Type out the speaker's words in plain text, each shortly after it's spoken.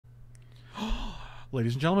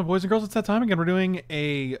Ladies and gentlemen, boys and girls, it's that time again. We're doing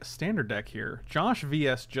a standard deck here. Josh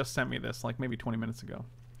VS just sent me this like maybe 20 minutes ago.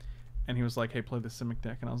 And he was like, hey, play the Simic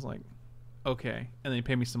deck. And I was like, okay. And then he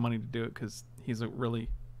paid me some money to do it because he's a really,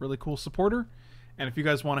 really cool supporter. And if you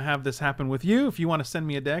guys want to have this happen with you, if you want to send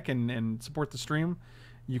me a deck and support the stream,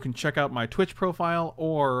 you can check out my Twitch profile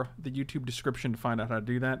or the YouTube description to find out how to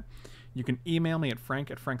do that. You can email me at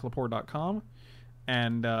frank@franklepore.com.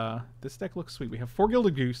 And this deck looks sweet. We have 4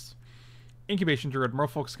 Gilded Goose, Incubation Druid,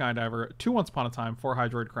 Merfolk Skydiver, 2 Once Upon a Time, 4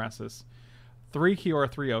 Hydroid Krasis, 3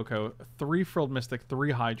 Kiora, 3 Oko, 3 Frilled Mystic,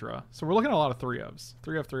 3 Hydra. So we're looking at a lot of 3-ofs.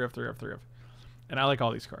 3-of, 3-of, 3-of, 3-of. And I like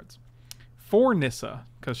all these cards. 4 Nissa,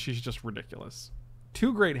 because she's just ridiculous.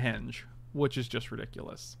 2 Great Henge, which is just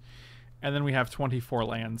ridiculous. And then we have 24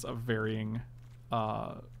 lands of varying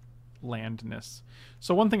landness.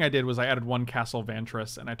 So one thing I did was I added 1 Castle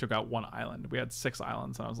Vantress and I took out 1 island. We had 6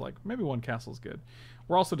 islands and I was like, maybe 1 castle's good.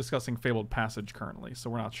 We're also discussing Fabled Passage currently, so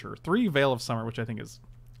we're not sure. 3 Veil of Summer, which I think is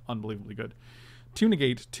unbelievably good. 2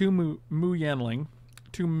 Negate, 2 Mu Yanling,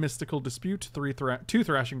 2 Mystical Dispute, 2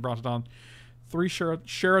 Thrashing Brontodon, 3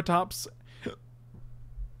 Ceratops.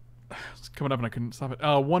 It's coming up and I couldn't stop it.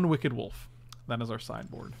 1 Wicked Wolf. That is our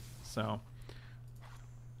sideboard. So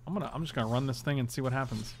I'm just gonna run this thing and see what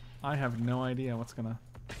happens. I have no idea what's gonna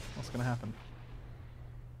happen.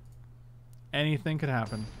 Anything could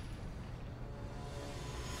happen.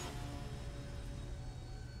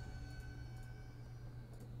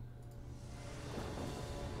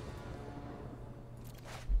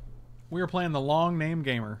 We are playing the long name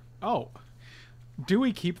gamer. Oh. Do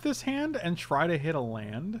we keep this hand and try to hit a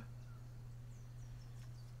land?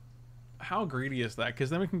 How greedy is that? Because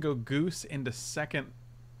then we can go Goose into second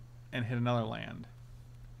and hit another land.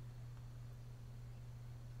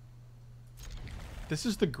 This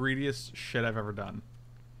is the greediest shit I've ever done.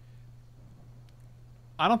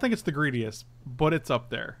 I don't think it's the greediest, but it's up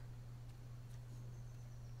there.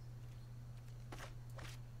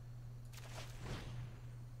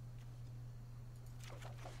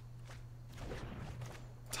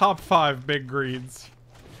 Top 5 big greeds.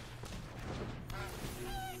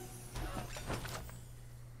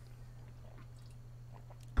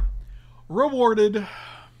 Rewarded.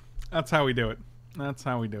 That's how we do it. That's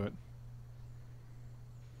how we do it.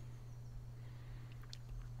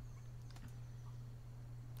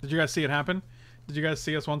 Did you guys see it happen? Did you guys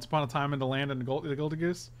see us once upon a time in the land and the Gilded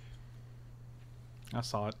Goose? I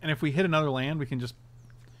saw it. And if we hit another land, we can just...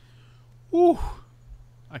 Ooh.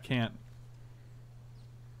 I can't.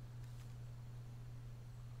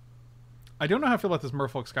 I don't know how I feel about this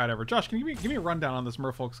Merfolk Skydiver. Josh, can you give me a rundown on this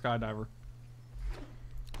Merfolk Skydiver?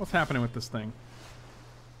 What's happening with this thing?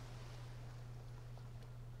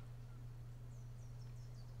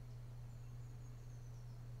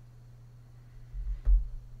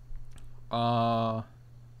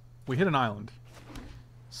 We hit an island.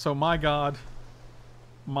 So my god.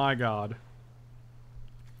 My god.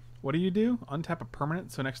 What do you do? Untap a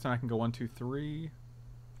permanent, so next time I can go 1, 2, 3.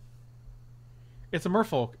 It's a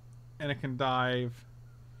Merfolk. And it can dive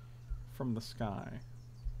from the sky.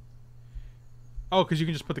 Oh, because you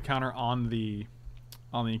can just put the counter on the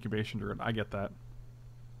Incubation Druid. I get that.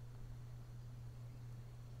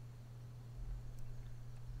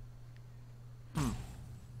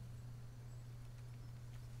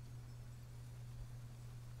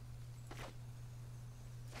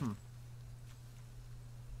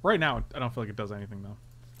 Right now, I don't feel like it does anything, though.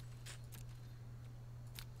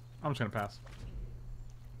 I'm just going to pass.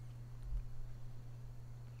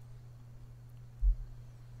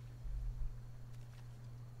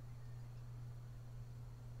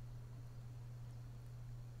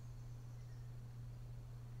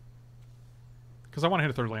 Because I want to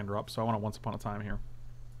hit a 3rd land drop, so I want a Once Upon a Time here.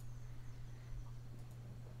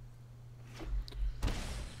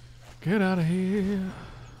 Get out of here.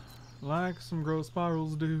 Like some growth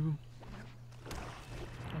spirals do.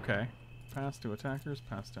 Okay. Pass to attackers.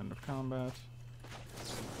 Pass to end of combat.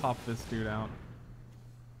 Pop this dude out.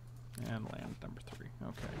 And land number 3.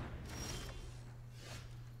 Okay.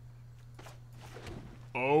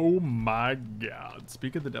 Oh my god.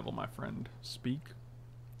 Speak of the devil, my friend. Speak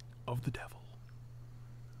of the devil.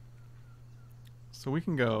 So we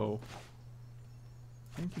can go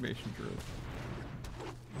Incubation Druid.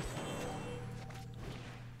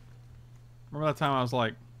 Remember that time I was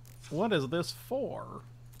like, what is this for?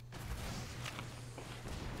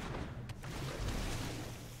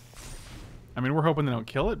 I mean, we're hoping they don't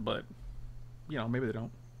kill it, but, you know, maybe they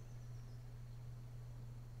don't.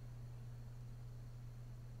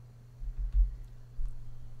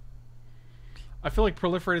 I feel like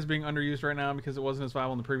Proliferate is being underused right now because it wasn't as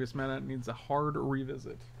viable in the previous meta. It needs a hard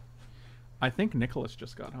revisit. I think Nicholas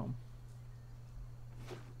just got home.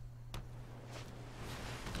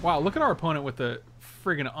 Wow, look at our opponent with the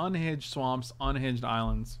friggin' unhinged swamps, unhinged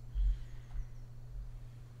islands.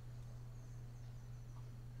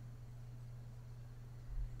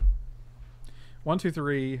 One, two,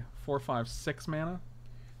 three, 4, 5, 6 mana.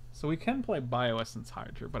 So we can play Bioessence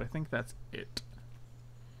Hydra, but I think that's it.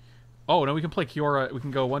 Oh, no, we can play Kiora. We can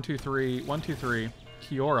go 1, 2, 3, 1, 2, 3,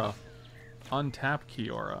 Kiora. Untap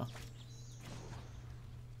Kiora.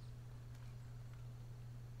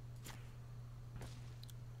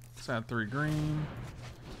 Let's add 3 green.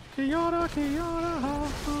 Kiora, Kiora.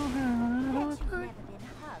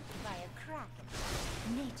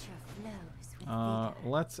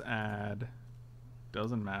 Let's add.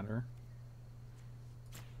 Doesn't matter.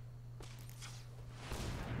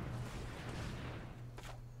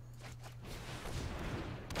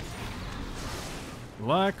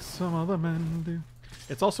 Like some other men do.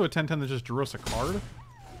 It's also a 10/10 that just drew us a card.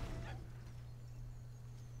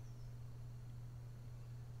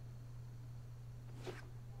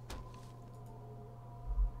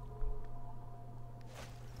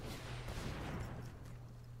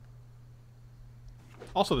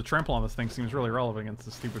 Also, the trample on this thing seems really relevant against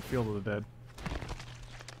the stupid Field of the Dead.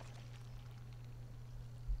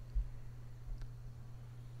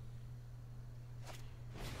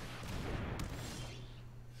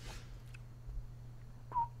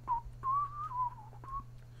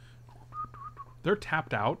 They're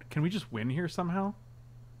tapped out. Can we just win here somehow?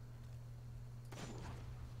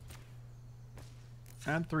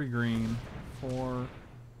 Add 3 green. 4,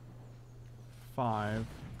 5.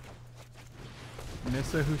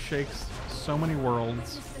 Nissa, who shakes so many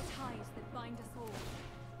worlds.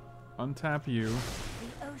 Untap you.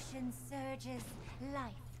 The ocean surges,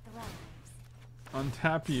 life thrives.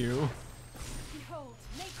 Untap you. Behold,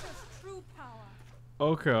 nature's true power.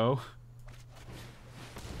 Oko.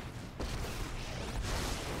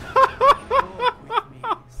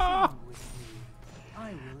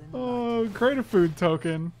 Oh, create a food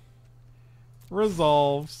token.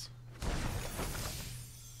 Resolves.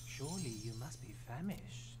 Surely you must be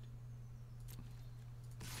famished.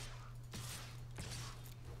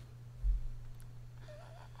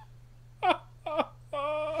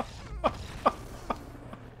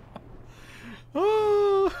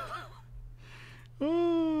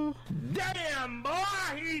 Damn, boy,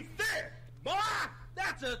 he's thick. Boy,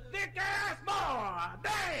 that's a thick ass boy.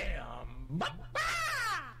 Damn.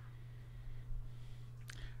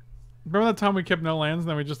 Remember that time we kept no lands and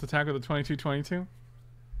then we just attacked with a 22/22?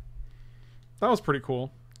 That was pretty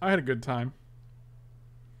cool. I had a good time.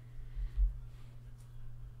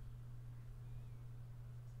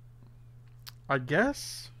 I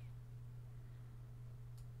guess.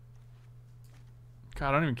 God,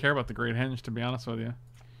 I don't even care about the Great Henge, to be honest with you.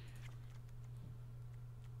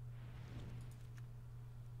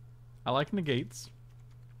 I like negates.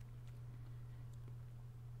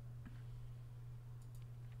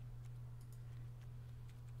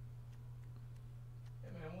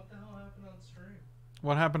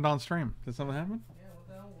 What happened on stream? Did something happen? Yeah, what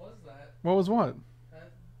the hell was that? What was what?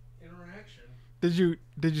 That interaction. Did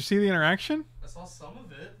you see the interaction? I saw some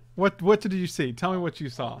of it. What did you see? Tell me what you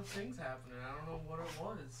saw. All the things happening. I don't know what it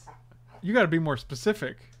was. You got to be more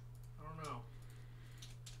specific. I don't know.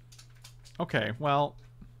 Okay, well,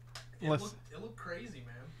 It looked crazy,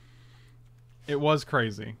 man. It was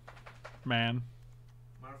crazy, man.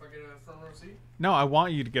 Mind if I get a front row seat? No, I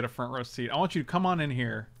want you to get a front row seat. I want you to come on in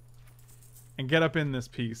here and get up in this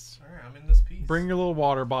piece. Alright, I'm in this piece. Bring your little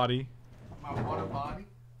water body. My water body?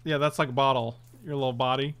 Yeah, that's like a bottle. Your little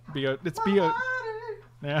body. It's Bio.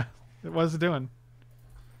 Yeah. What is it doing?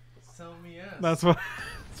 Tell me yes. That's what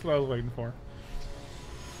I was waiting for.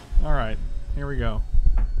 Alright, here we go.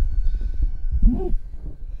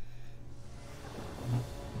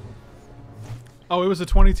 Oh, it was a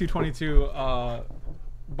 22/22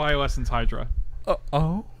 Bioessence Hydra.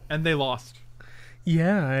 Oh? And they lost.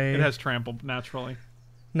 Yeah, It has trample, naturally.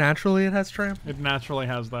 Naturally it has trample? It naturally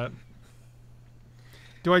has that.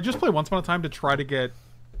 Do I just play Once Upon a Time to try to get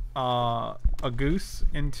a goose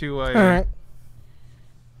into a... Alright.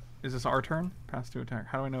 Is this our turn? Pass to attack.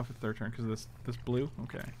 How do I know if it's their turn? Because this blue?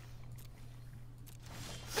 Okay.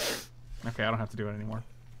 Okay, I don't have to do it anymore.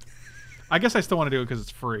 I guess I still want to do it because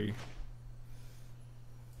it's free.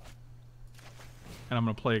 And I'm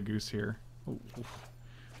going to play a goose here. Ooh.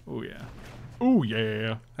 Oh yeah. Oh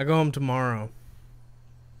yeah. I go home tomorrow.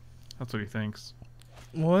 That's what he thinks.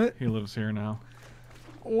 What? He lives here now.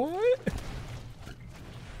 What?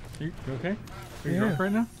 You okay? Are you drunk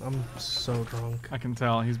right now? I'm so drunk. I can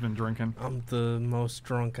tell. He's been drinking. I'm the most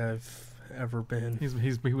drunk I've ever been.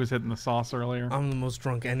 He was hitting the sauce earlier. I'm the most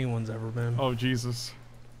drunk anyone's ever been. Oh Jesus.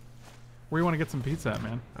 Where you want to get some pizza at,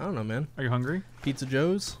 man? I don't know, man. Are you hungry? Pizza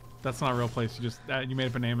Joe's? That's not a real place. You just you made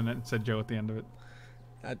up a name and then said Joe at the end of it.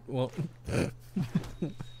 Well,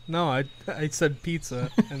 no, I said pizza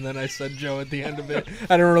and then I said Joe at the end of it.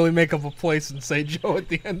 I don't really make up a place and say Joe at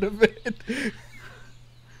the end of it.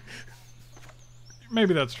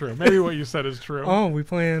 Maybe that's true. Maybe what you said is true. Oh, we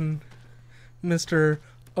playing Mr.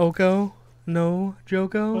 Oko? No,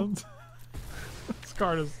 Joko? This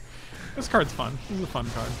card's fun. This is a fun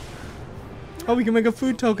card. Oh, we can make a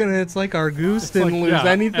food token and it's like our goose It's didn't like- lose yeah, and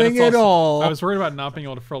anything it's at also- all. I was worried about not being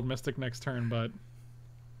able to Frilled Mystic next turn, but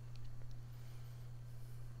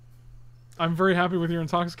I'm very happy with your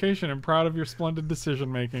intoxication and proud of your splendid decision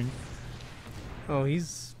making. Oh,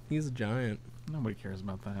 he's a giant. Nobody cares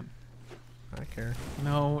about that. I care.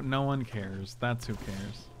 No one cares. That's who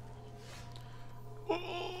cares.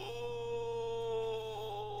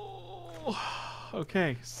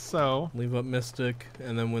 Okay, so Leave up Mystic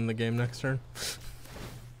and then win the game next turn.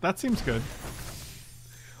 that seems good.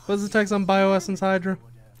 What's the text on Bioessence Hydra?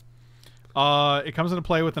 It comes into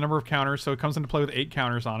play with a number of counters, so it comes into play with 8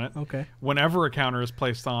 counters on it. Okay. Whenever a counter is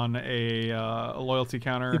placed on a loyalty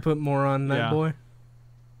counter, You put more on Night Yeah. Boy?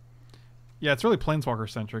 yeah, it's really planeswalker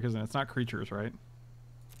centric, isn't it? It's not creatures, right?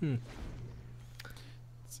 Hmm.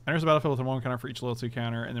 Enters the battlefield with a 1 counter for each loyalty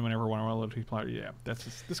counter, and then whenever one loyalty player, yeah, that's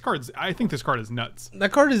just, this card's. I think this card is nuts.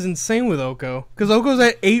 That card is insane with Oko. Because Oko's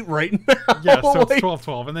at 8 right now. Yeah, so it's Like,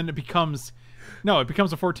 12-12, and then it becomes, no, it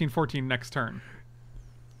becomes a 14-14 next turn.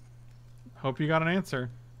 Hope you got an answer.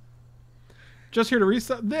 Just here to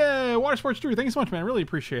reset. The Water Sports Drew, thank you so much, man. Really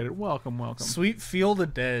appreciate it. Welcome. Sweet Field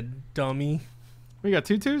of Dead, dummy. We got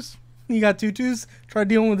 2/2s. You got tutus? Try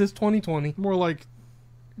dealing with this 2020. More like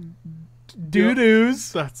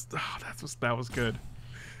Doo-doos. that was good.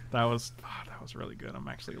 That was really good. I'm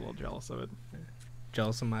actually a little jealous of it.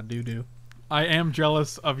 Jealous of my doo-doo. I am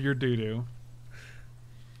jealous of your doo-doo.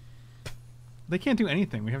 They can't do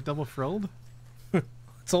anything. We have double frilled.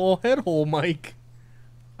 It's all head hole, Mike.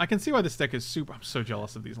 I can see why this deck is super. I'm so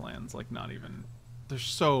jealous of these lands. Like, not even. They're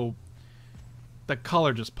so. The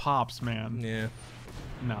color just pops, man. Yeah.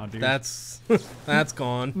 Nah, dude. That's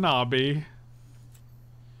gone. Nah, B.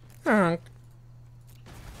 Honk.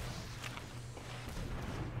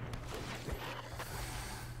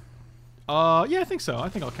 Yeah, I think so. I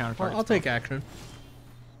think I'll counter target. I'll take action.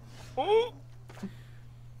 Oh.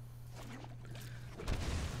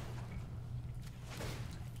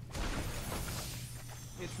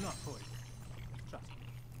 It's not poison. Trust me.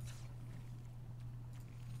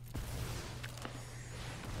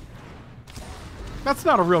 That's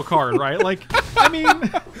not a real card, right? Like, I mean,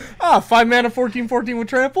 5 mana 14/14 with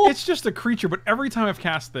trample? it's just a creature, but every time I've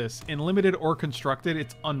cast this in limited or constructed,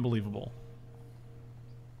 it's unbelievable.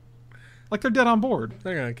 Like, they're dead on board.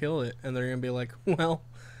 They're gonna kill it, and they're gonna be like, well,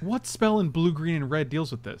 What spell in blue, green, and red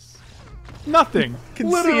deals with this? Nothing.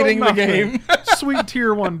 Conceding Literal the nothing. game. Sweet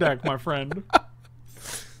tier 1 deck, my friend.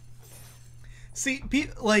 see,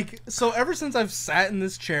 so ever since I've sat in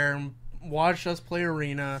this chair and watched us play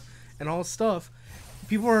Arena and all this stuff,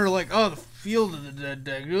 people are like, oh, the Field of the Dead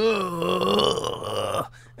deck. Ugh.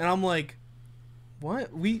 And I'm like, what?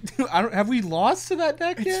 Have we lost to that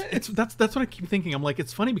deck yet? That's what I keep thinking. I'm like,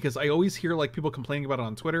 it's funny because I always hear like people complaining about it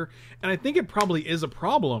on Twitter, and I think it probably is a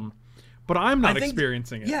problem, but I'm not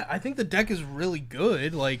experiencing it. Yeah, I think the deck is really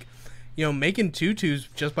good. Like, you know, making tutus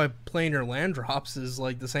just by playing your land drops is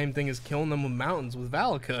like the same thing as killing them with mountains with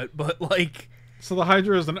Valakut, but like... So the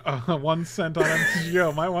Hydra is 1 cent on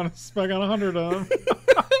MTGO. Might want to spec on 100 of them.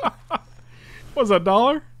 Was that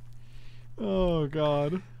 $1? Oh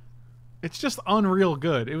god, it's just unreal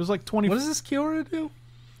good. It was like 20. What does this Kiora do?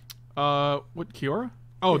 What Kiora?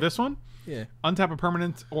 Oh, this one. Yeah. Untap a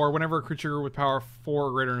permanent, or whenever a creature with power 4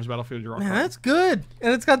 or greater enters the battlefield, draw a Man, card. that's good.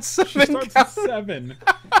 And it's got She 7 starts at counters. 7.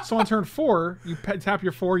 So on turn 4, you tap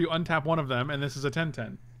your 4, you untap one of them, and this is a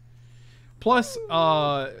 10/10. Plus,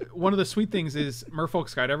 one of the sweet things is Merfolk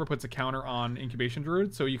Skydiver puts a counter on Incubation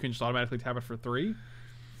Druid, so you can just automatically tap it for 3.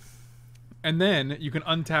 And then you can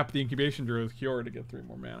untap the Incubation Druid with Kiora to get 3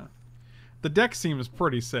 more mana. The deck seems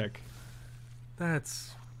pretty sick.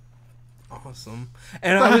 That's awesome.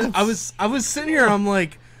 And I was sitting here, I'm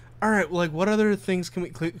like, all right, like what other things can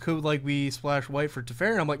could like we splash white for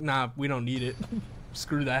Teferi? I'm like, nah, we don't need it.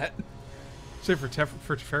 Screw that. Say for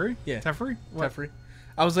Teferi? Yeah. Teferi? What? Teferi.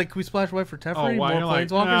 I was like, can we splash white for Teferi? Oh, why? More You're like,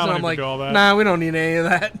 planeswalkers? nah, I and don't I'm need to like, do all that. nah, we don't need any of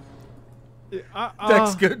that.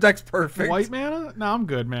 Deck's good. Deck's perfect. White mana? No, I'm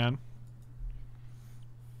good, man.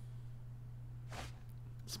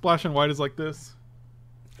 Splashing white is like this.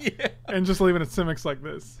 Yeah. And just leaving it Simics like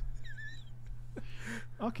this.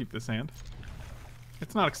 I'll keep this hand.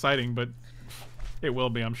 It's not exciting, but it will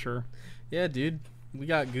be, I'm sure. Yeah, dude. We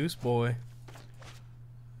got Goose Boy.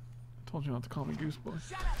 Told you not to call me Goose Boy.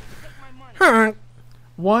 Shut up and take my money.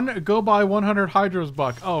 One, go buy 100 Hydros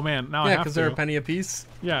buck. Oh man, now I Yeah, have because to. they're a penny a piece.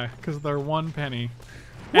 Yeah, because they're 1 penny.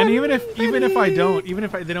 And even if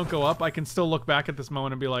they don't go up, I can still look back at this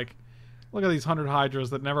moment and be like, look at these 100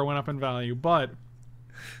 Hydras that never went up in value. But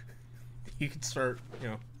You could start,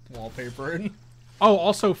 wallpapering. oh,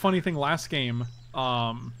 also funny thing, last game,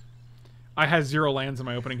 I had 0 lands in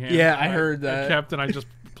my opening hand. Yeah, I And heard I that. kept and I just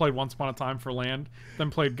played Once Upon a Time for land,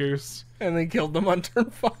 then played Goose. And then killed them on turn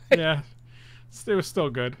 5. Yeah, it was still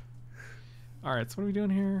good. All right, so what are we doing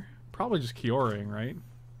here? Probably just Kioraing, right?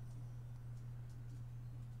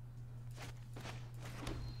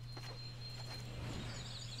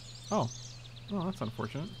 Oh, that's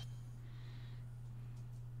unfortunate.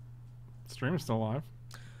 Stream is still live.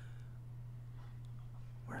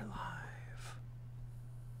 We're live.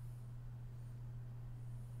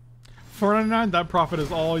 $4.99. That profit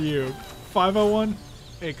is all you. 501.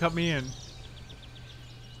 Hey, cut me in.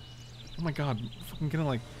 Oh my God, I'm fucking getting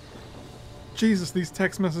like. Jesus, these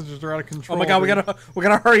text messages are out of control. Oh my god, we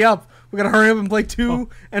gotta hurry up. We gotta hurry up and play 2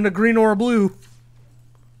 and a green or a blue.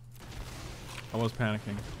 I was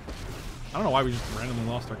panicking. I don't know why we just randomly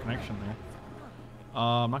lost our connection there.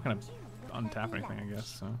 I'm not gonna untap anything, I guess.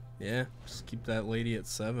 So Yeah, just keep that lady at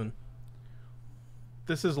 7.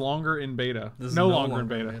 this is longer in beta. This is no longer in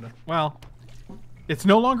beta. Well, it's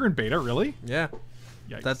no longer in beta, really? Yeah,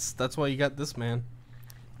 Yikes. that's why you got this man.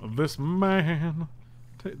 This man.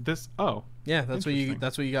 This. Oh, Yeah, that's what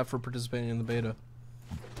Interesting. you got for participating in the beta.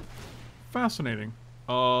 fascinating.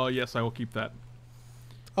 Yes, I will keep that.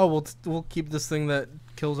 Oh, we'll keep this thing that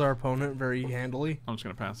kills our opponent very handily. I'm just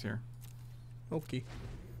gonna pass here. Okay,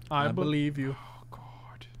 I believe you. Oh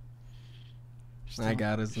God. I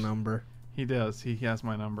got his number. He does. He has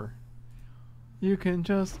my number. You can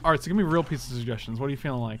just. All right. So give me real pizza suggestions. What are you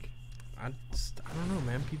feeling like? I don't know,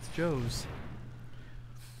 man. Pizza Joe's.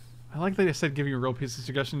 I like that I said give you a real pizza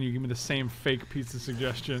suggestion. You give me the same fake pizza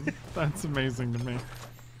suggestion. That's amazing to me.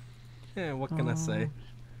 Yeah, what can I say?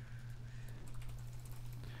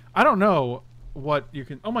 I don't know what you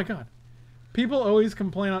can. Oh my God. People always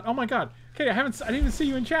complain on. Oh my God. Okay, I didn't even see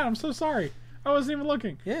you in chat. I'm so sorry. I wasn't even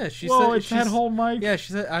looking. Yeah, she Whoa, said it's head whole mic. Yeah,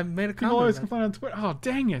 she said I made a People comment. always complain on Twitter. Oh,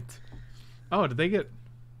 dang it. Oh, did they get?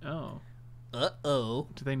 Oh, Uh-oh.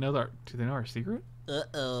 do they know our secret?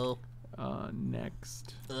 Uh-oh.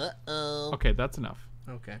 Next. Uh-oh. Okay, that's enough.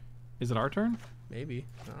 Okay. Is it our turn? Maybe.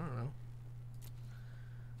 I don't know.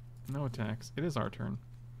 No attacks. It is our turn.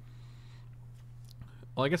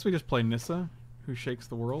 Well, I guess we just play Nissa, who shakes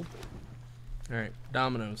the world. All right.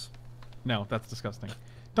 Dominoes. No, that's disgusting.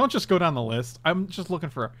 Don't just go down the list. I'm just looking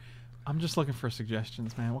for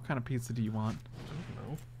suggestions, man. What kind of pizza do you want? I don't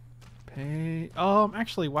know. Pay.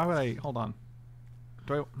 Actually, why would I? Hold on.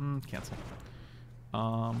 Do I? Cancel.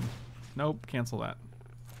 Nope. Cancel that.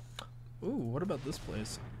 Ooh, what about this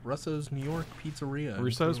place? Russo's New York Pizzeria.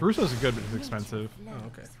 Russo's. Russo's good, but it's expensive. Oh,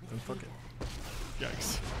 okay. Then fuck it.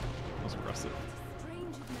 Yikes. That was aggressive.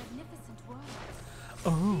 Strange and magnificent world.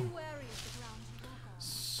 Oh. Be wary of the ground you walk on.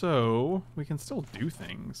 So we can still do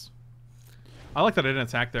things. I like that I didn't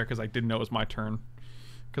attack there because I didn't know it was my turn.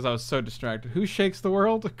 Because I was so distracted. Who shakes the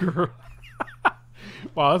world? Girl.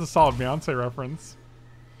 Wow, that's a solid Beyonce reference.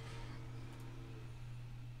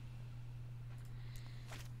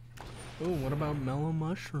 Ooh, what about Mellow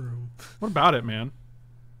Mushroom? What about it, man?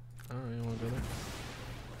 I don't really want to go there.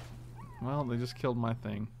 Well, they just killed my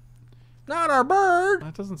thing. Not our bird!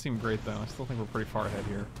 That doesn't seem great, though. I still think we're pretty far ahead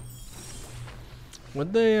here.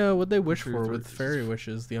 What'd they wish for with fairy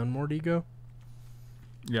wishes? The unmoored ego?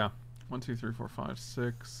 Yeah. 1, 2, 3, 4, 5,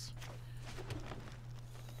 6.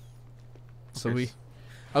 So Okay,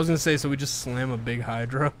 I was gonna say, so we just slam a big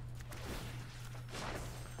Hydra.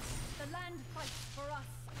 The land fights for us.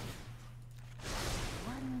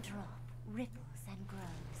 One drop ripples and grows.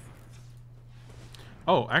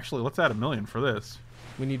 Oh, actually, let's add 1 million for this.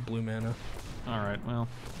 We need blue mana. All right, well.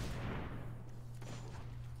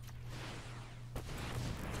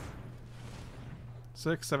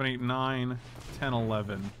 Six, 7, 8, 9, 10,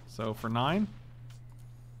 11. So for 9.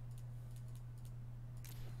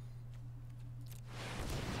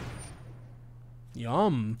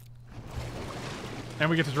 Yum. And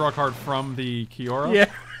we get to draw a card from the Kiora.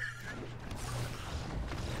 Yeah.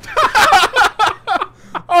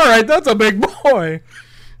 Alright, that's a big boy.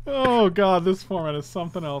 Oh god, this format is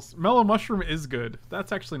something else. Mellow Mushroom is good.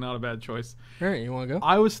 That's actually not a bad choice. Alright, you wanna go?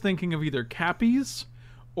 I was thinking of either Cappy's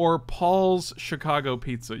or Paul's Chicago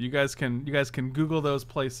Pizza. You guys can Google those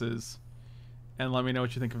places and let me know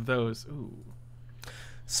what you think of those. Ooh,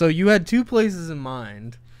 So you had 2 places in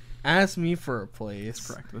mind. Asked me for a place. that's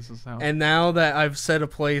correct. This is how. And now that I've said a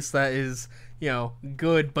place that is,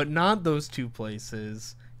 good, but not those 2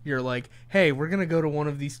 places, you're like, hey, we're going to go to one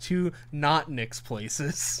of these 2 not Nick's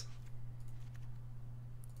places.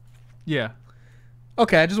 Yeah.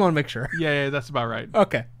 Okay, I just want to make sure. Yeah, that's about right.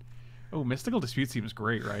 Okay. Oh, Mystical Dispute seems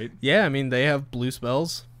great, right? Yeah, I mean, they have blue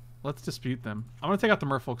spells. Let's dispute them. I'm going to take out the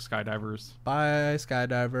Merfolk Skydivers. Bye,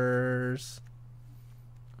 Skydivers.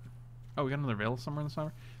 Oh, we got another Veil somewhere in the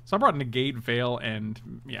summer? So I brought Negate, Veil,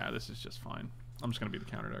 and yeah, this is just fine. I'm just going to be the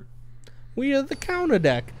counter deck. We are the counter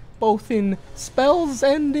deck, both in spells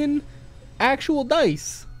and in actual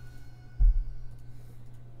dice.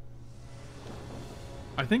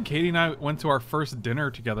 I think Katie and I went to our first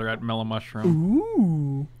dinner together at Mellow Mushroom.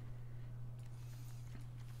 Ooh.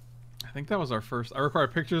 I think that was our first. I require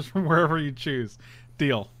pictures from wherever you choose.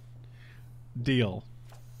 Deal.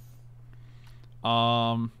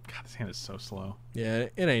 God, this hand is so slow. Yeah,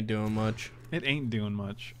 it ain't doing much. It ain't doing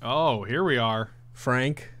much. Oh, here we are.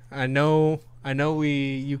 Frank, I know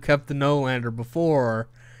you kept the no-lander before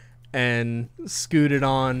and scooted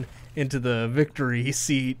on into the victory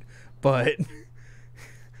seat, but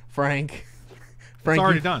Frank, It's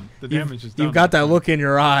already done. The damage is done. You've got that look in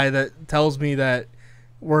your eye that tells me that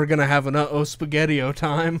we're gonna have an spaghetti-o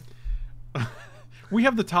time. We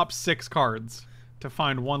have the top 6 cards to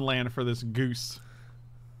find 1 land for this goose.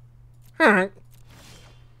 Alright.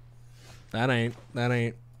 That ain't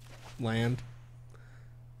land.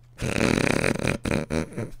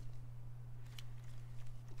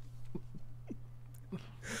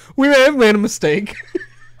 We may have made a mistake.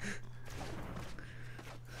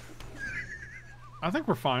 I think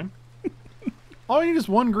we're fine. All we need is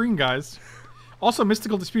 1 green, guys. Also,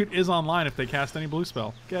 Mystical Dispute is online if they cast any blue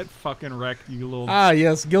spell. Get fucking wrecked, you little... Ah,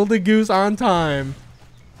 yes, Gilded Goose on time.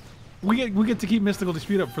 We get to keep Mystical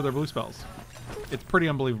Dispute up for their blue spells. It's pretty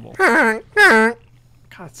unbelievable. Alright. God,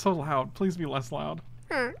 it's so loud. Please be less loud.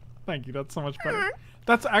 Thank you, that's so much better.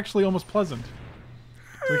 That's actually almost pleasant.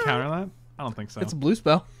 Do we counter that? I don't think so. It's a blue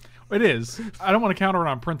spell. It is. I don't want to counter it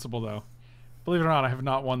on principle, though. Believe it or not, I have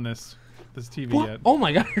not won this TV What? yet. Oh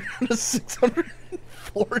my god, you're down to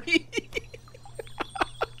 640.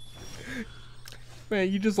 Man,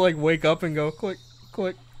 you just like wake up and go click,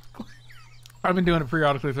 click, click. I've been doing it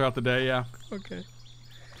periodically throughout the day, yeah. Okay.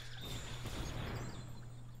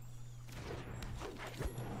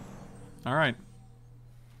 Alright.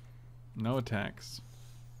 No attacks.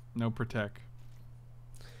 No protect.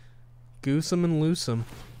 Goose 'em and loose 'em.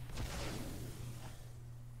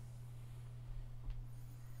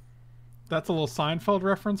 That's a little Seinfeld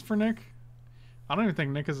reference for Nick. I don't even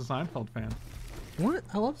think Nick is a Seinfeld fan. What?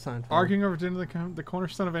 I love Seinfeld. Arguing over dinner, the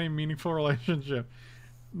cornerstone of any meaningful relationship.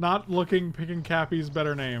 Not looking, picking Cappy's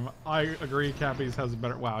better name. I agree, Cappy's has a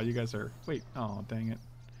better... Wow, you guys are... Wait. Oh, dang it.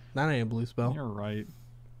 That ain't a blue spell. You're right.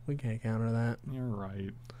 We can't counter that. You're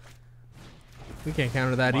right. We can't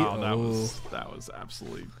counter that Wow, either. that was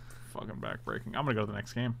absolutely fucking backbreaking. I'm gonna go to the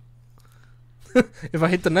next game. If I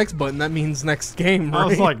hit the next button, that means next game, right? I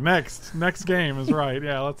was like, next game is right.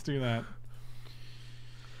 Yeah, let's do that.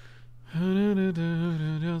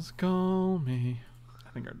 Just call me. I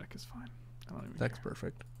think our deck is fine. I don't even Deck's care.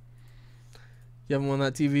 perfect. You haven't won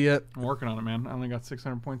that TV yet? I'm working on it, man. I only got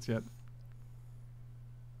 600 points yet.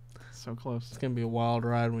 So close. It's gonna be a wild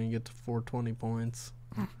ride when you get to 420 points.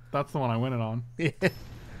 That's the one I win it on. Yeah. I'm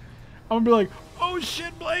gonna be like, oh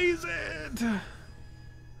shit, blaze it!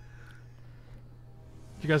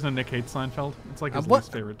 You guys know Nick hates Seinfeld? It's like his What?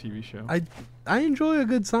 least favorite TV show. I enjoy a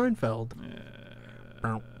good Seinfeld.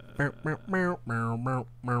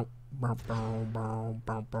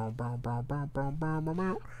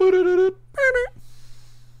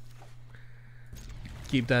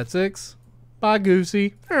 Keep that 6. Bye,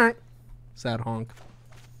 Goosey. Alright. Sad honk.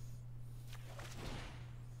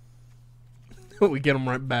 We get him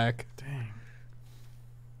right back. Dang.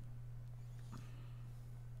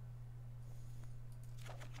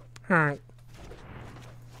 Alright.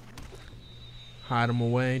 Hide him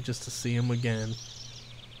away just to see him again.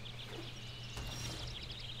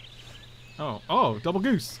 Oh, double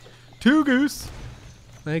goose. 2 goose.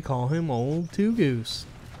 They call him Old Two Goose.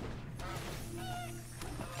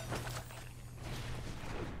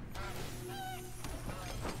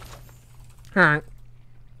 Alright.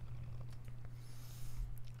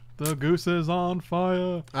 The goose is on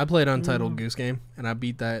fire. I played Untitled Goose Game, and I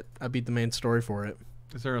beat the main story for it.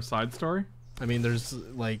 Is there a side story? I mean, there's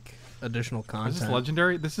like additional Is content. this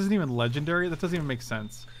legendary? This isn't even legendary. That doesn't even make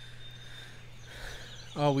sense.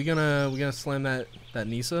 Oh, we gonna slam that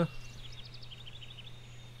Nissa?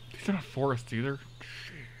 They're not forest either.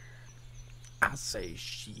 I say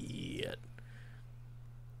shit.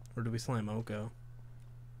 Or do we slam Oko?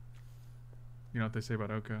 You know what they say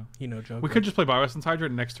about Oko? You know, Joker. We could just play Bioessence Hydra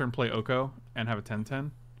and next turn play Oko and have a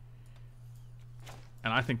 10-10.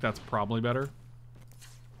 And I think that's probably better.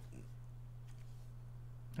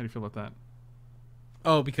 How do you feel about that?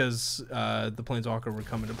 Oh, because the Planeswalker would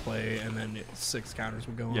come into play and then 6 counters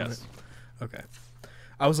would go on Yes. it. Okay.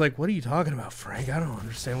 I was like, what are you talking about, Frank? I don't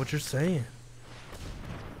understand what you're saying.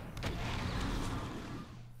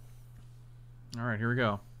 All right, here we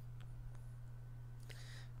go.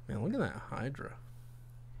 Man, look at that Hydra.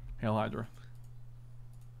 Hail Hydra.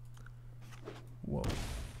 Whoa.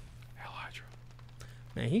 Hail Hydra.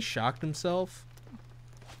 Man, he shocked himself.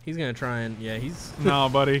 He's going to try and... Yeah, he's... No,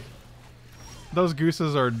 buddy. Those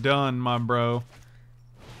gooses are done, my bro.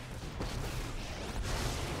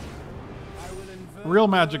 Real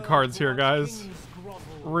magic cards here, guys.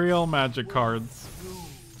 Real magic cards.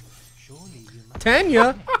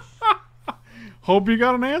 Tanya! Hope you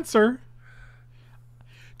got an answer.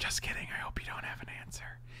 Just kidding. I hope you don't have an answer.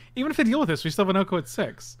 Even if they deal with this, we still have an Oko at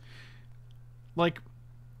 6. Like...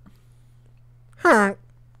 Huh.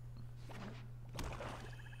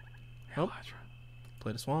 Hail Oh. Hydra.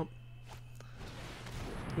 Played a swamp.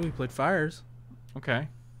 Ooh, he played fires. Okay.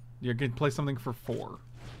 You can play something for 4.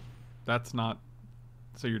 That's not...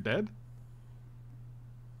 So you're dead?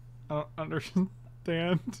 I don't understand.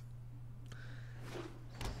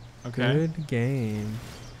 Okay. Good game.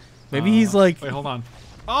 Maybe he's like... Wait, hold on.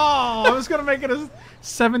 Oh, I was going to make it a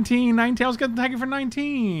 17, 19. I was going to tag it for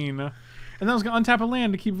 19. And then I was going to untap a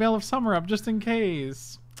land to keep Veil of Summer up just in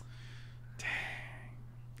case. Dang.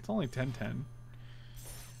 It's only 10-10.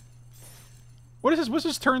 What is this? What's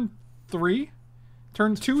this turn 3?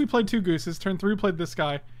 Turn 2, we played 2 gooses. Turn 3, we played this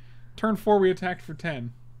guy. Turn 4, we attacked for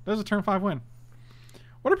 10. That was a turn 5 win.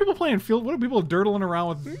 What are people playing? What are people dirtling around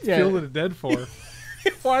with Field of the Dead for?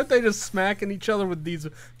 Why aren't they just smacking each other with these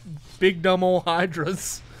big dumb old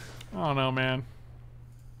Hydras? I don't know, man.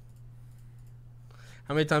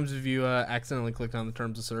 How many times have you accidentally clicked on the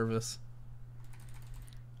terms of service?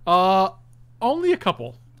 Only a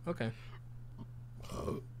couple. Okay.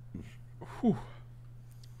 Whew.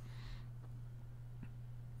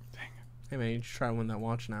 Hey man, you should try to win that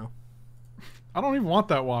watch now. I don't even want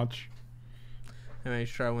that watch. Hey man, you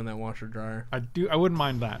should try to win that washer dryer. I wouldn't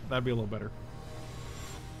mind that. That'd be a little better.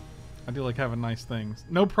 I do like having nice things.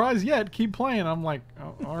 No prize yet. Keep playing. I'm like,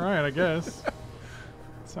 oh, all right, I guess.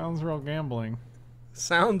 Sounds real gambling.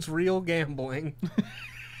 Sounds real gambling.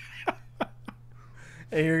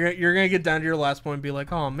 And you're gonna get down to your last point and be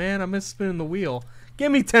like, oh man, I missed spinning the wheel. Give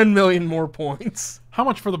me 10 million more points. How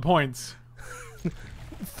much for the points?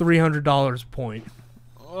 $300 a point.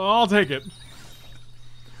 I'll take it.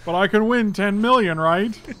 But I can win 10 million,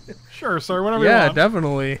 right? Sure, sir. Whatever you Yeah, want.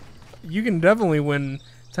 definitely. You can definitely win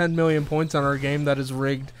 10 million points on our game that is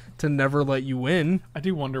rigged to never let you win. I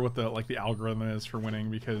do wonder what the algorithm is for winning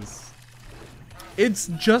because It's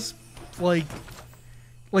just like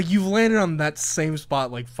you've landed on that same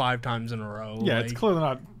spot like 5 times in a row. yeah, like, it's clearly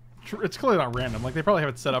not random. Like they probably have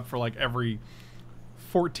it set up for like every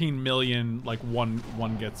 14 million like one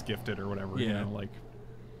gets gifted or whatever. You Yeah. know, like.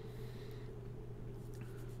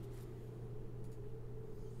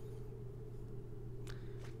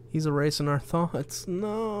 He's erasing our thoughts.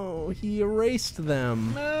 No, he erased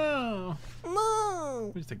them. No. No.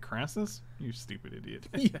 What did you say, Krasis? You stupid idiot.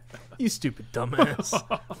 You stupid dumbass.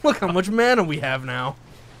 Look how much mana we have now.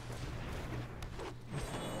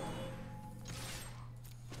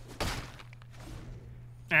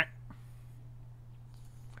 Eh.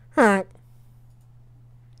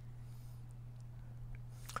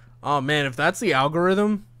 Oh man, if that's the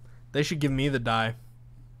algorithm, they should give me the die.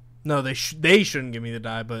 No, they shouldn't give me the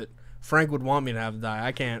die, but Frank would want me to have the die.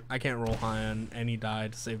 I can't roll high on any die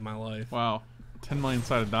to save my life. Wow. 10 million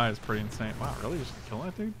sided die is pretty insane. Wow, really? Just kill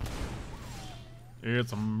that dude?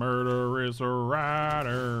 It's a murder, it's a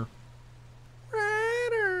rider.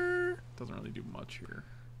 Rider. Doesn't really do much here.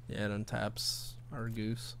 Yeah, it untaps our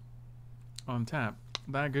goose. Untap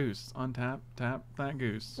that goose. Untap, tap that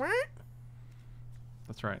goose.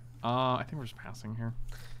 That's right. I think we're just passing here.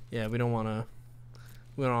 Yeah, we don't want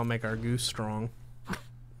to make our goose strong.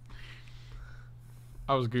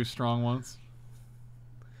 I was goose strong once.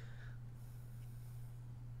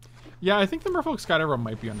 Yeah, I think the Merfolk Skydiver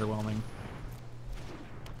might be underwhelming.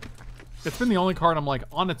 It's been the only card I'm like,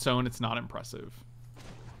 on its own, it's not impressive.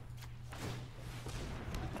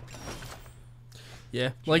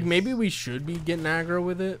 Yeah, like maybe we should be getting aggro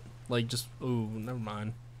with it. Like just, ooh, never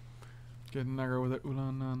mind. Getting aggro with it. Ooh, no,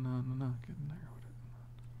 no, no, no, no. Getting aggro with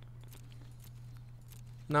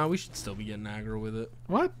Nah, we should still be getting aggro with it.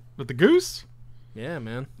 What? With the goose? Yeah,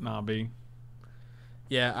 man. Nah, B.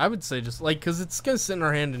 Yeah, I would say just like because it's gonna sit in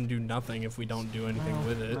our hand and do nothing if we don't do anything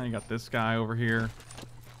with it. Now you got this guy over here.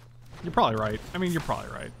 You're probably right. I mean, you're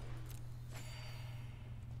probably right.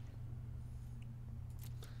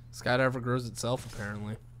 Skydiver grows itself,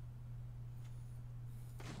 apparently.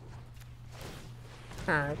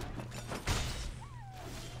 Alright.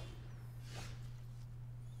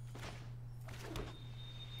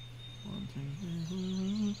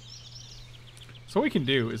 So what we can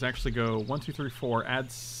do is actually go 1, 2, 3, 4,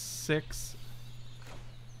 add 6.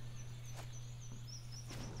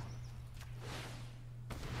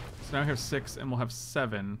 So now we have 6, and we'll have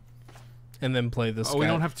 7. And then play this. Oh, we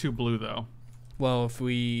don't have 2 blue though. Well, if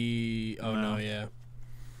we. Oh no, No. yeah.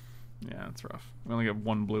 Yeah, that's rough. We only get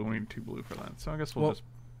 1 blue. We need 2 blue for that. So I guess we'll just.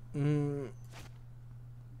 Mm,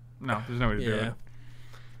 No, there's no way to do yeah. it.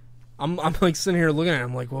 I'm like sitting here looking at it.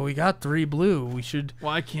 I'm like, well, we got 3 blue. We should.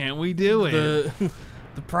 Why can't we do it?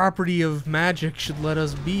 The property of magic should let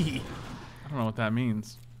us be. I don't know what that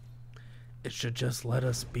means. It should just let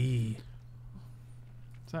us be.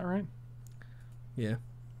 Is that right? Yeah.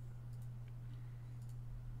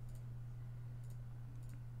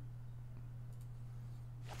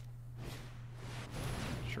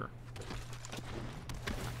 Sure.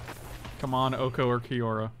 Come on, Oko or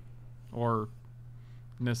Kiora. Or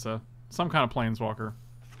Nissa. Some kind of planeswalker.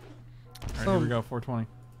 Alright, here we go, 420.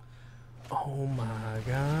 Oh my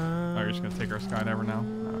god. Oh, you're just gonna take our Skydiver now?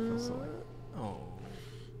 No, I feel silly. Oh.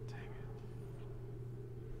 Dang it.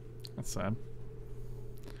 That's sad.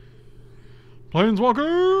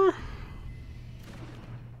 Planeswalker!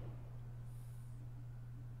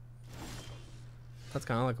 That's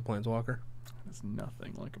kind of like a planeswalker. It's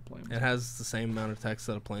nothing like a planeswalker. It has the same amount of text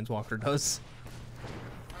that a planeswalker does.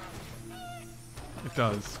 It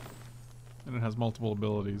does. And it has multiple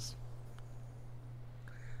abilities.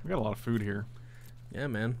 We got a lot of food here. Yeah,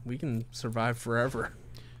 man. We can survive forever.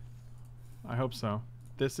 I hope so.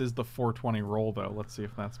 This is the 420 roll, though. Let's see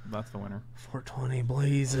if that's the winner. 420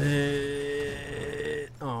 blaze it.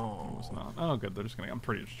 Oh. It's not. Oh, good. They're just gonna. I'm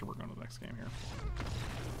pretty sure we're going to the next game here.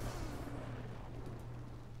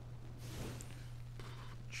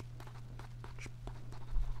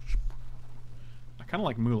 I kind of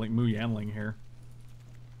like Mu Yanling here.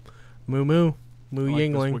 Moo moo. I Mu like this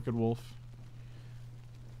Yingling. Wicked Wolf.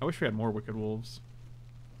 I wish we had more Wicked Wolves.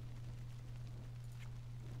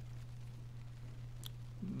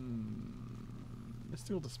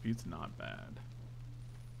 Mystical Dispute's not bad.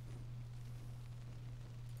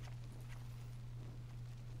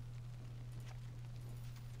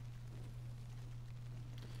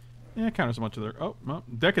 Yeah, it counters a bunch of their. Oh, well,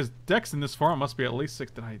 decks in this form must be at least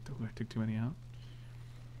 6. Did I took too many out?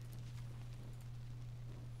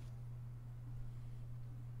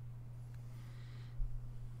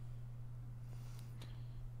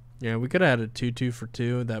 Yeah, we could have had a 2/2 for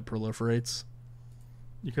 2 that proliferates.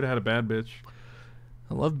 You could have had a bad bitch.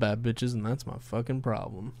 I love bad bitches, and that's my fucking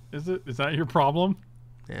problem. Is it? Is that your problem?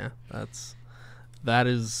 Yeah, that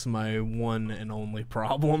is my one and only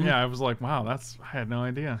problem. Yeah, I was like, wow, I had no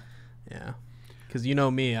idea. Yeah, because you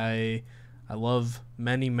know me, I love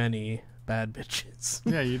many bad bitches.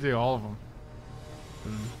 Yeah, you do, all of them.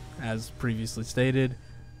 And as previously stated,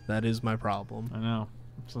 that is my problem. I know.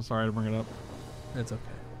 I'm so sorry to bring it up. It's okay.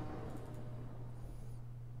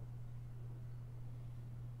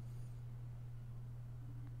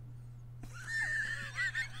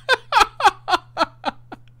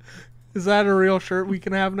 Is that a real shirt we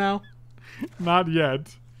can have now? Not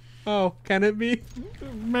yet. Oh, can it be?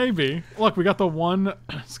 Maybe. Look, we got the 1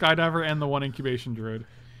 Skydiver and the 1 Incubation Druid.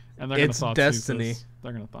 And they're It's gonna destiny.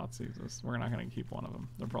 They're gonna Thoughtseize this. We're not gonna keep one of them.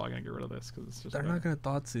 They're probably gonna get rid of this because it's just. They're not gonna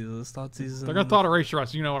Thoughtseize this. Thougeize. They're gonna Thought Erase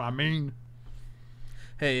us. You know what I mean?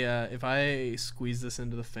 Hey, if I squeeze this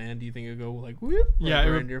into the fan, do you think it'll go like whoop? Yeah,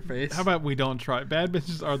 right in your face. How about we don't try? Bad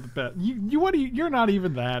bitches are the best. You're not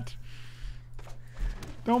even that.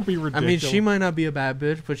 Don't be I ridiculous. mean, she might not be a bad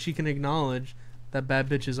bitch, but she can acknowledge that bad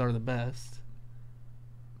bitches are the best.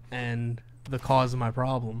 And the cause of my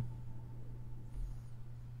problem.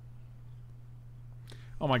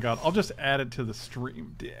 Oh my god, I'll just add it to the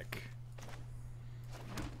stream, dick.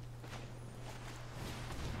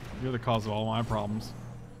 You're the cause of all my problems.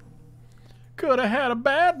 Could have had a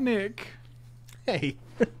bad Nick. Hey,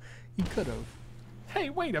 you could have.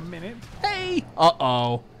 Hey, wait a minute. Hey!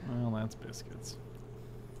 Uh-oh. Well, that's biscuits.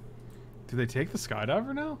 Do they take the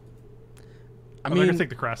Skydiver now? I They're mean, gonna take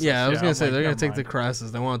the Krasis. yeah, I was gonna I'm say like, they're gonna never take the mind.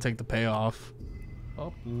 Krasis. They want to take the payoff.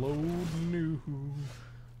 Upload new.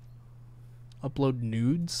 Upload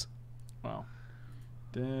nudes. Wow.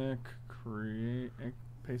 Deck create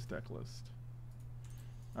paste deck list.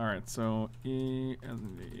 All right, so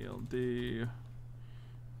ELD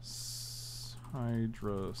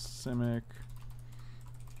Hydra Simic.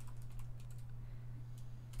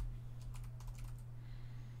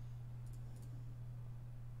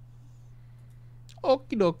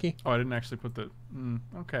 Okie dokie. Oh, I didn't actually put the.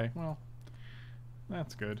 Okay, well,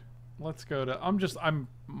 that's good. Let's go to.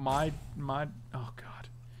 My. Oh God,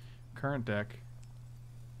 current deck.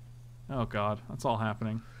 Oh God, that's all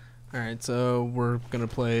happening. All right, so we're gonna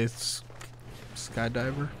play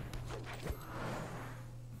Skydiver.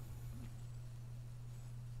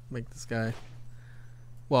 Make this guy.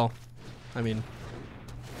 Well, I mean.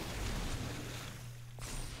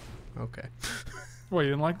 Okay. What, you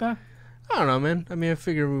didn't like that? I don't know, man. I mean, I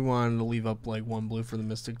figured we wanted to leave up like 1 blue for the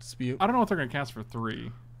Mystic Dispute. I don't know what they're gonna cast for 3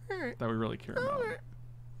 Alright. that we really care about. Alright.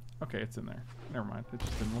 Okay, it's in there. Never mind. It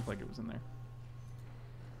just didn't look like it was in there.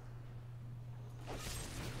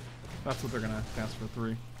 That's what they're gonna cast for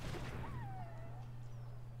 3.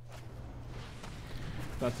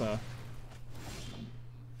 That's a.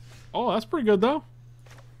 Oh, that's pretty good though.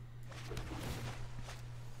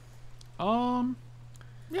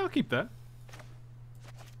 Yeah, I'll keep that.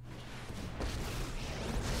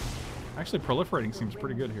 Actually, proliferating seems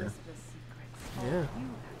pretty good here. Yeah.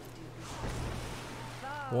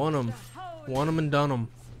 Want 'em. Want 'em and done 'em.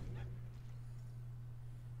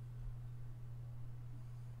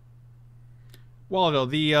 Well, no,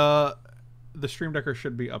 the Stream Decker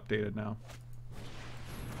should be updated now.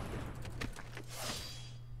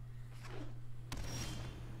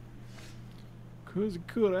 Cause it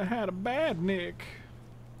could have had a bad nick.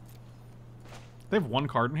 They have 1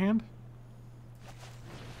 card in hand.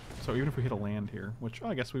 So even if we hit a land here, which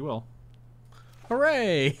I guess we will.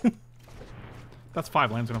 Hooray! That's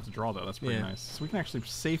 5 lands we don't have to draw though. That's pretty Yeah. nice. So we can actually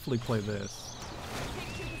safely play this.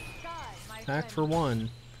 Act for 1.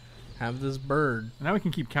 Have this bird. And now we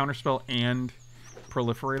can keep Counterspell and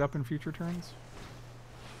Proliferate up in future turns.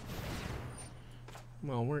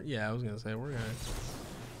 Well, I was gonna say we're gonna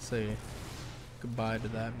say goodbye to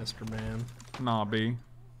that, Mr. Man. Nah, B.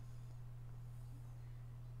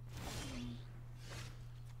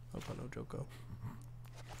 Hope I know Joko.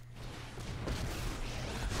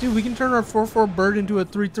 Dude, we can turn our 4/4 bird into a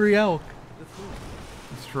 3/3 elk.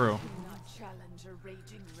 It's true. Challenge a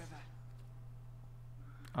raging river.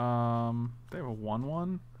 They have a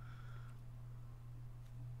 1/1.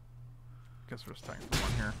 Guess we're just taking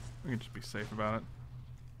 1 here. We can just be safe about it.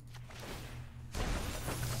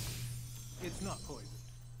 It's not poison.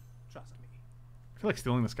 Trust me. I feel like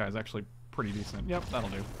stealing this guy is actually pretty decent. Yep, that'll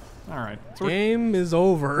do. Alright. So Game is we're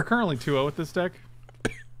over. currently 2-0 with this deck.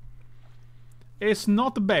 It's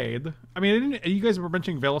not bad. I mean, you guys were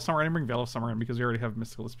mentioning Veil of Summer. I didn't bring Veil of Summer in because we already have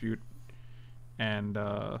Mystical Dispute and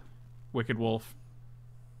Wicked Wolf.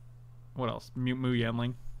 What else? Mu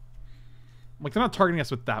Yanling. Like, they're not targeting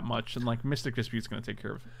us with that much, and like Mystic Dispute's going to take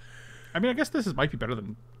care of. I mean, I guess this might be better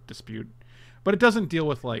than Dispute, but it doesn't deal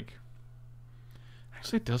with like.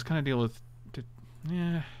 Actually, it does kind of deal with.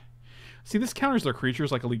 Yeah. See, this counters their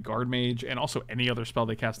creatures like Elite Guard Mage and also any other spell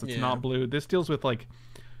they cast that's not blue. This deals with like.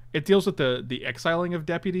 It deals with the exiling of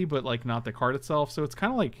Deputy, but like not the card itself. So it's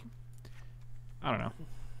kind of like. I don't know.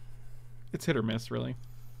 It's hit or miss, really.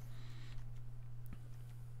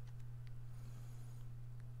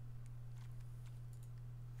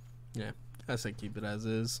 Yeah, I say keep it as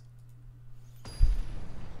is.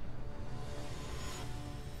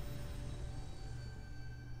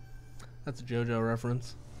 That's a JoJo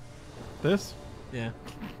reference. This? Yeah.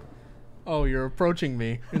 Oh, you're approaching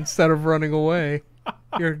me instead of running away.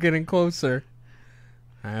 You're getting closer.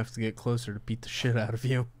 I have to get closer to beat the shit out of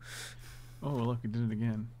you. Oh, look, he did it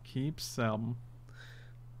again. Keep some.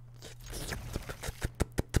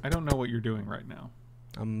 I don't know what you're doing right now.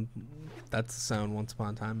 That's the sound Once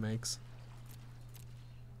Upon a Time makes.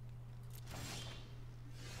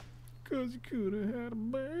 Cause you could have had a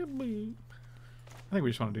baby. I think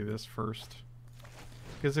we just want to do this first.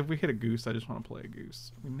 Because if we hit a goose, I just want to play a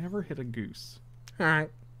goose. We never hit a goose.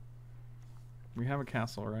 Alright. We have a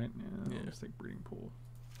castle, right? Yeah, Yeah. let's take Breeding Pool.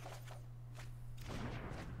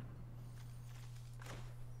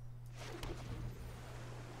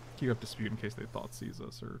 Keep up Dispute in case they thought sees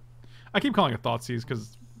us, or I keep calling it thought sees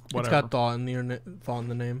because whatever. It's got thought in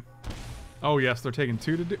the name. Oh yes, they're taking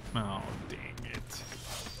 2 to do. Oh dang it!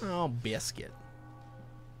 Oh, biscuit.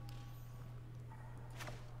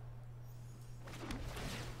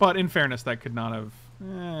 But in fairness, that could not have.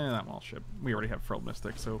 That wall ship. We already have Frilled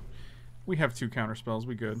Mystic, so we have 2 counter spells.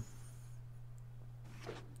 We good.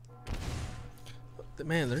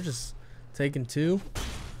 Man, they're just taking 2.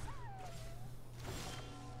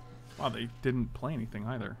 Wow, they didn't play anything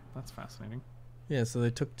either. That's fascinating. Yeah, so they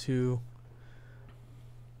took 2.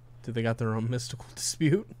 Did they got their own mystical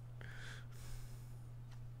dispute?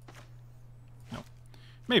 No.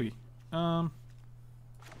 Maybe. Come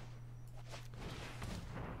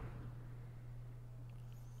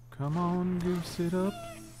on, goose it up.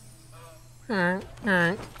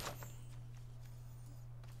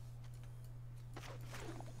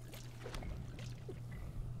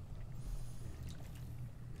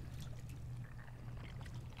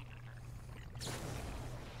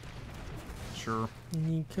 Sure.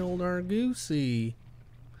 He killed our goosey.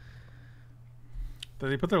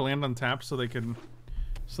 Did they put their land on tap so they can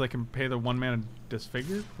pay the 1 mana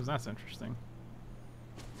disfigure? Because that's interesting.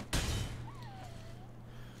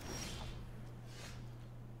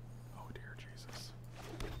 Oh dear Jesus.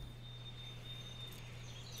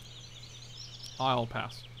 I'll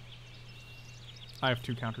pass. I have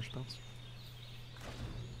 2 counter spells.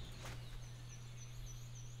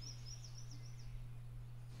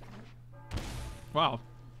 Wow,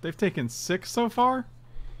 they've taken 6 so far?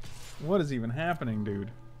 What is even happening,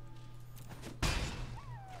 dude?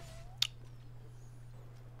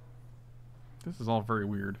 This is all very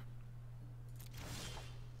weird.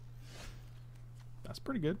 That's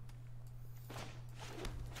pretty good.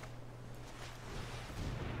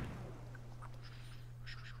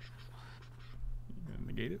 You gonna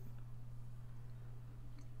negate it?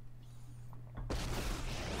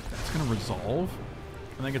 That's gonna resolve?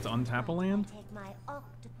 And then gets untap a land?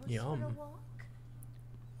 Yum.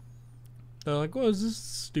 They're like, what does this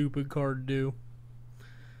stupid card do?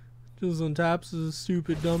 Just untaps a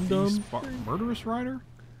stupid dum dum. Murderous Rider?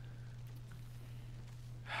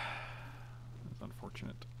 That's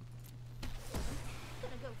unfortunate.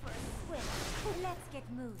 Gonna go for a swim. Let's get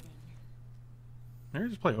moving. Maybe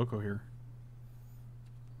just play Oko here.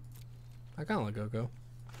 I kind of like Oko.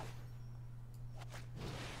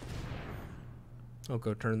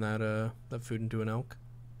 Oko turn that food into an elk.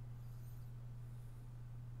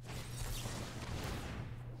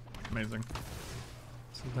 Amazing.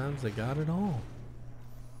 Sometimes they got it all.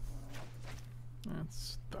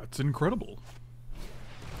 That's incredible.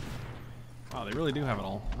 Wow, they really do have it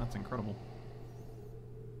all. That's incredible.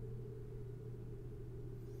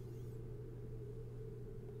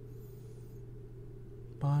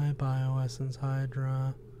 Bye, Bioessence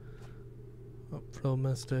Hydra. Oh, Frilled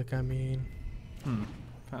Mystic, I mean.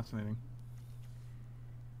 Fascinating.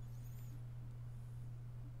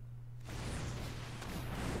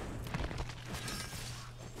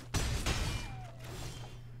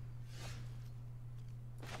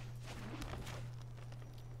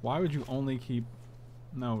 Why would you only keep...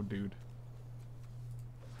 No, dude.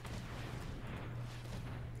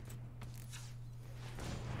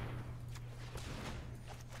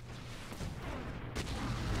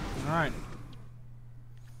 Alright.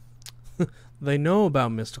 They know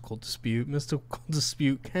about Mystical Dispute. Mystical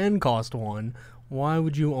Dispute can cost 1. Why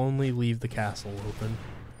would you only leave the castle open?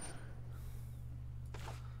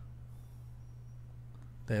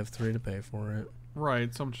 They have 3 to pay for it.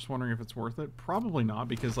 Right, so I'm just wondering if it's worth it. Probably not,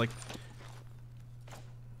 because, like...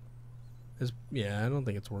 Yeah, I don't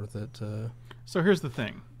think it's worth it to... So here's the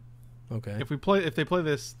thing. Okay. If they play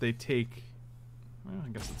this, they take... Well, I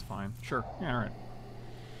guess it's fine. Sure. Yeah, alright.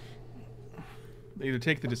 They either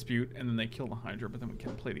take the dispute, and then they kill the Hydra, but then we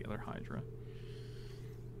can't play the other Hydra.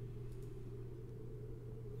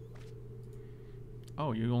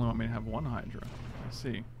 Oh, you only want me to have 1 Hydra. I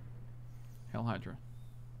see. Hell Hydra.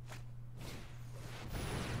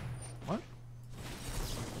 What?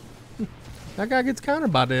 That guy gets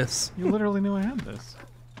countered by this. You literally knew I had this.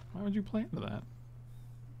 Why would you play into that?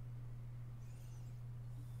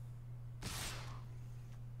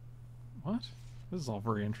 What? This is all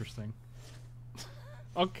very interesting.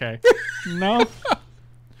 Okay. No.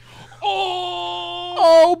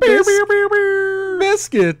 Oh,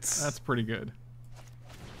 biscuits. That's pretty good.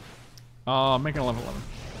 Make it 11-11.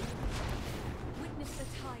 Witness the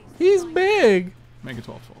ties. He's big. Make it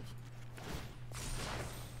 12-12.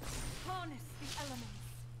 Harness the elements.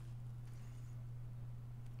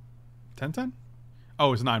 10-10?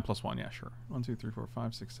 Oh, it's 9 plus 1. Yeah, sure. 1, 2, 3, 4,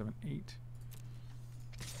 5, 6, 7, 8.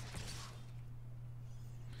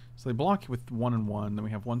 So they block with 1 and 1. Then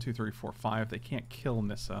we have 1, 2, 3, 4, 5. They can't kill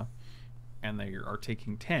Nissa. And they are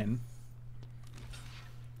taking 10.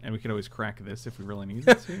 And we could always crack this if we really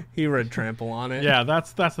needed to. He read trample on it. Yeah,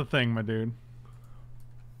 that's the thing, my dude.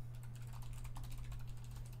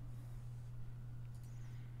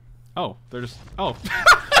 Oh, they're just... Oh.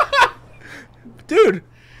 Dude,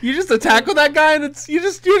 you just attack with that guy and you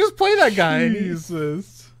just play that guy.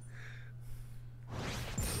 Jesus.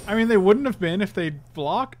 I mean, they wouldn't have been if they'd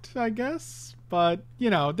blocked, I guess. But, you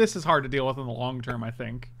know, this is hard to deal with in the long term, I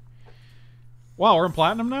think. Wow, we're in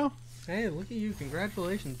Platinum now? Hey, look at you.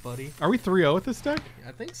 Congratulations, buddy. Are we 3-0 with this deck?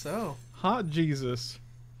 I think so. Hot Jesus.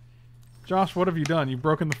 Josh, what have you done? You've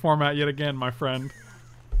broken the format yet again, my friend.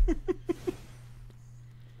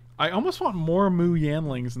 I almost want more Mu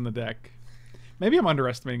Yanlings in the deck. Maybe I'm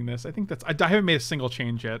underestimating this. I think that's... I haven't made a single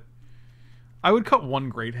change yet. I would cut one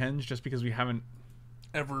Great Henge just because we haven't...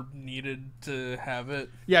 Ever needed to have it?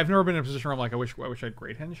 Yeah, I've never been in a position where I'm like, I wish I had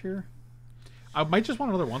Great Henge here. I might just want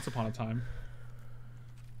another Once Upon a Time.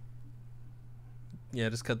 Yeah,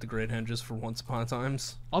 just cut the Great Henges for Once Upon a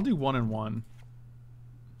Times. I'll do 1 and 1.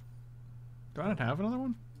 Do I not have another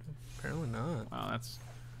one? Apparently not. Wow, that's...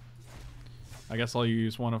 I guess I'll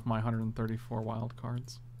use one of my 134 wild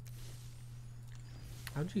cards.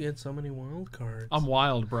 How'd you get so many wild cards? I'm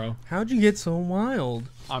wild, bro. How'd you get so wild?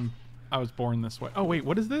 I was born this way. Oh wait,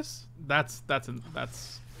 what is this? That's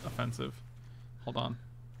offensive. Hold on.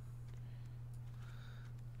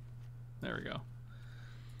 There we go.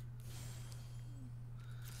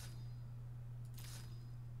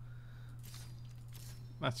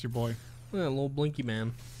 That's your boy. Yeah, little Blinky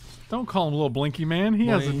Man. Don't call him little Blinky Man. He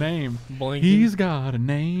has a Blink- name. Blinky. He's got a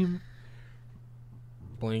name.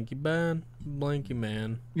 Blinky Man. Blinky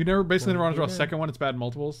Man. You never basically never want to draw a Blinky Man. second one. It's bad in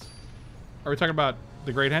multiples. Are we talking about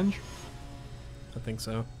the Great Henge? I think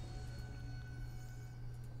so.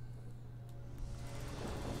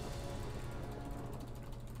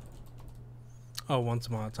 Oh, Once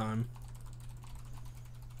Upon a Time.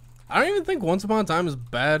 I don't even think Once Upon a Time is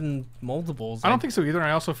bad in multiples. I don't think so either. And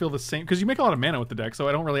I also feel the same because you make a lot of mana with the deck, so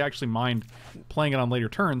I don't really actually mind playing it on later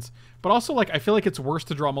turns. But also, like, I feel like it's worse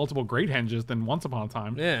to draw multiple Great Henges than Once Upon a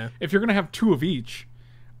Time. Yeah. If you're gonna have 2 of each,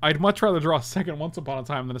 I'd much rather draw a second Once Upon a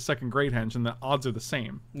Time than a second Great Henge, and the odds are the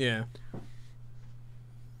same. Yeah.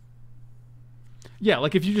 Yeah,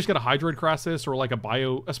 like if you just get a Hydroid Krasis or like a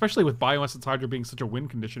Bio, especially with Bioessence Hydra being such a win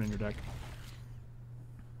condition in your deck.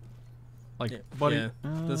 Like, Yeah. buddy, Yeah.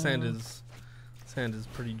 This hand is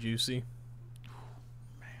pretty juicy.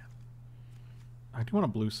 I do want a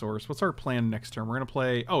blue source. What's our plan next turn? We're gonna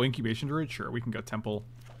play Incubation Druid. Sure, we can go Temple.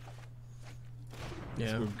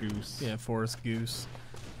 Let's Yeah. go Goose. Yeah, Forest Goose.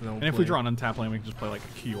 And if we draw an untapped land, we can just play like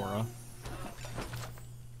a Kiora.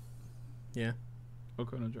 Yeah.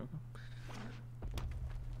 Oko no Joko.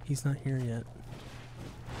 He's not here yet.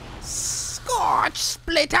 Scorch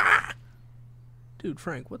Splitter! Dude,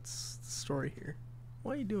 Frank, what's the story here?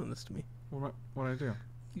 Why are you doing this to me? What did I do?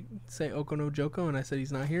 You say Oko no Joko, and I said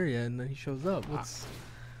he's not here yet, and then he shows up. What's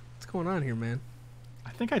going on here, man? I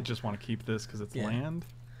think I just want to keep this because it's Yeah. land.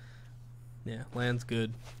 Yeah, land's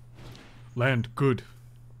good. Land good.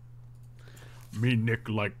 Me Nick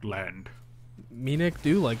like land. Me, Nick,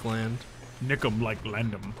 do like land. Nick 'em like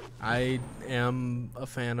land 'em. I am a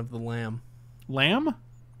fan of the lamb. Lamb?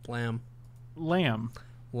 Lamb. Lamb.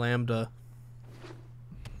 Lambda.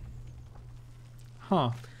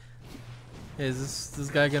 Huh. Hey, is this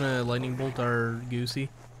guy gonna lightning bolt our Goosey?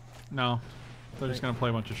 No. They're just going to play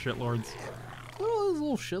a bunch of shitlords. What are all those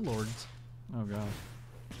little shitlords? Oh, God.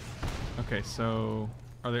 Okay, so...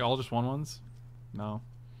 Are they all just 1/1s? No.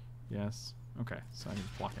 Yes. Okay, so I need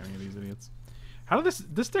to block any of these idiots. How did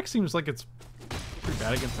this deck seems like it's pretty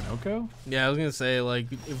bad against an Oko? Yeah, I was gonna say,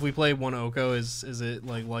 like, if we play one Oko, is it,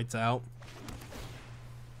 like, lights out?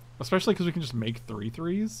 Especially because we can just make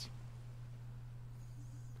 3/3s.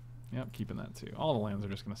 Yep, keeping that too. All the lands are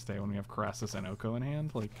just going to stay when we have Krasis and Oko in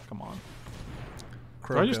hand. Like, come on.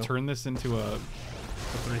 Do I just turn this into a...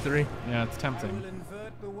 3/3? Yeah, it's tempting.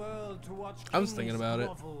 I was thinking about it.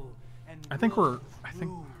 I think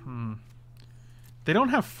they don't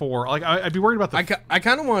have 4. Like, I'd be worried about the... I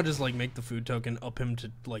kind of want to just, like, make the food token up him to,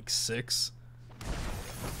 like, 6.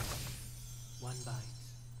 One bite,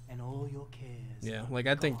 and all your cares. Yeah, like,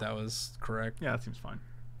 I think that was correct. Yeah, that seems fine.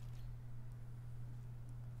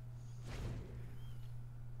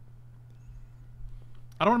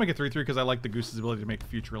 I don't want to make it 3/3 because I like the Goose's ability to make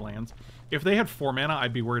future lands. If they had 4 mana,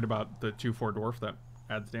 I'd be worried about the 2/4 dwarf that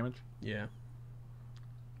adds damage. Yeah.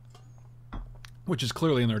 Which is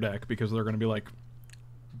clearly in their deck because they're going to be like,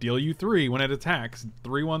 deal you 3 when it attacks.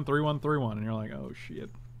 3/1, 3/1, 3/1. And you're like, oh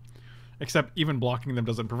shit. Except even blocking them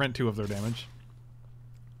doesn't prevent 2 of their damage.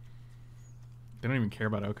 They don't even care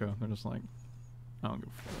about Oko. They're just like, I don't give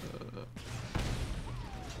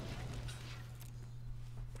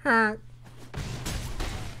a fuck.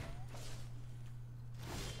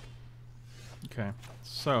 Okay,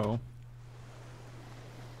 so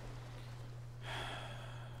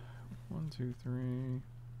 1, 2, 3.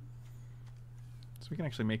 So we can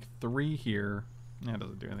actually make 3 here. Yeah, it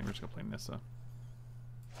doesn't do anything. We're just gonna play Nissa.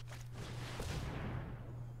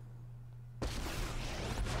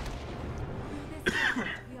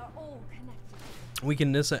 We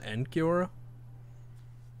can Nissa and Kiora?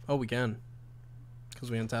 Oh, we can.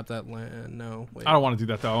 Because we untap that land. No, wait. I don't want to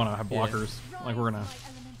do that though. I want to have Yeah. blockers. Like we're gonna.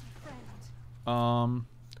 My elemental friend.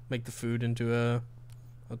 Make the food into a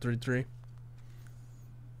 3/3.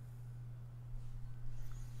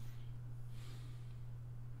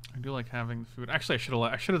 I do like having the food. Actually,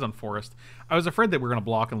 I should have done forest. I was afraid that we were gonna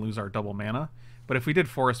block and lose our double mana. But if we did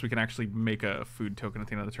forest, we can actually make a food token at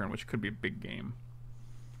the end of the turn, which could be a big game.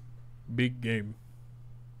 Big game.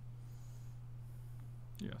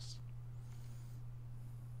 Yes.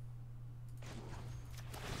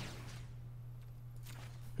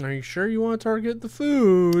 Are you sure you want to target the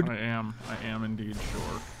food? I am indeed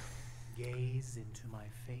sure. Gaze into my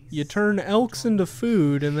face. You turn elks into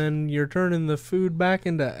food, and then you're turning the food back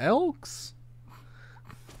into elks?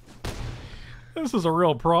 This is a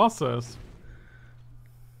real process.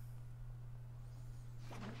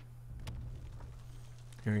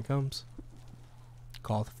 Here he comes.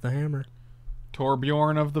 Call of the hammer.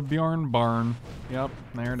 Torbjorn of the Bjorn Barn. Yep,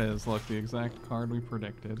 there it is. Look, the exact card we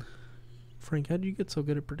predicted. Frank, how did you get so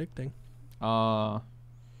good at predicting?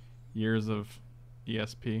 Years of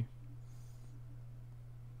ESP.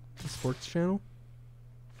 The sports channel?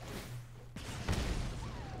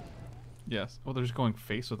 Yes. Oh, they're just going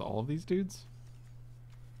face with all of these dudes?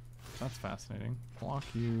 That's fascinating. Block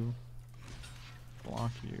you.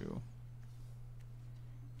 Block you.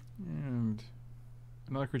 And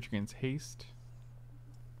another creature gains haste.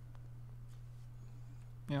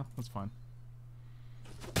 Yeah, that's fine.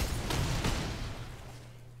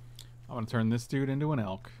 I'm going to turn this dude into an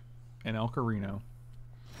elk. An Elkarino.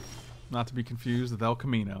 Not to be confused with El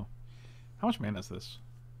Camino. How much mana is this?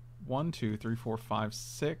 1, 2, 3, 4, 5,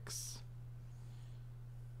 6,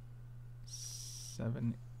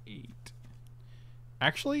 7, 8.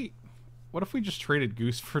 Actually, what if we just traded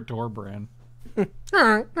Goose for Dorbran?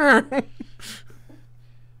 I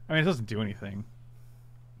mean, it doesn't do anything.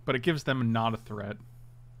 But it gives them not a threat.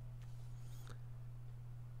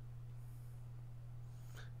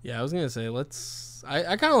 Yeah, I was gonna say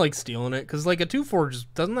I kind of like stealing it because like a 2/4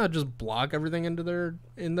 just doesn't that just block everything in their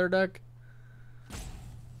deck?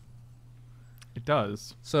 It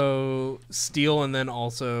does. So steal and then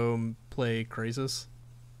also play Krasis.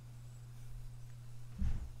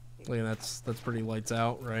 Like that's pretty lights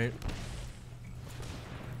out, right?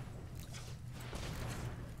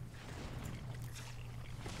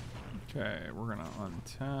 Okay, we're gonna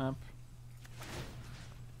untap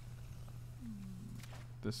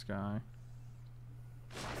this guy.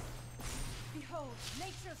 Behold,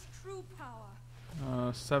 nature's true power.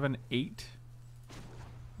 7, 8,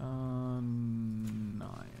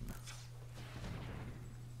 9.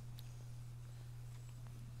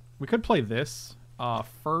 We could play this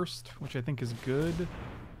first, which I think is good,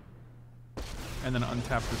 and then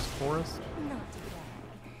untap this forest. Not to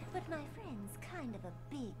brag, but my friend's kind of a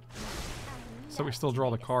big. So we still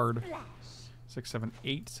draw the card. Flash. 6, 7,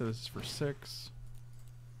 8. So this is for 6.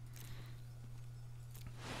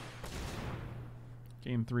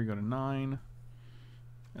 Game 3, go to 9,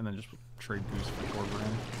 and then just trade Goose for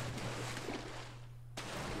Torbran.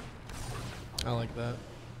 I like that.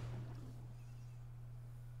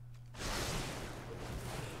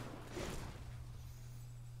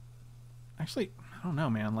 Actually, I don't know,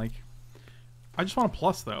 man. Like, I just want a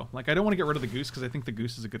plus, though. Like, I don't want to get rid of the Goose because I think the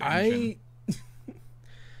Goose is a good engine.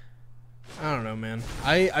 I don't know, man.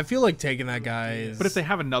 I feel like taking that guy is... But if they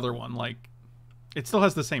have another one, like, it still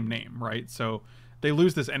has the same name, right? So they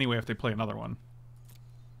lose this anyway if they play another one.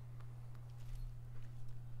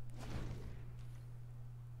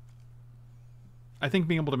 I think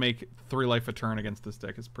being able to make 3 life a turn against this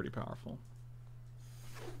deck is pretty powerful.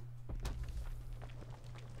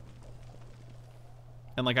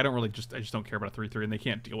 And like I just don't care about a 3/3, and they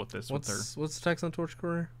can't deal with this with their What's the text on Torch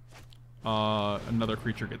Courier? another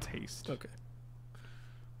creature gets haste. Okay.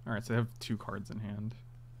 Alright, so they have 2 cards in hand.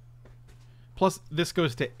 Plus, this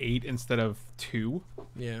goes to 8 instead of 2.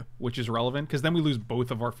 Yeah. Which is relevant, because then we lose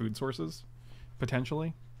both of our food sources,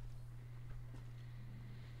 potentially.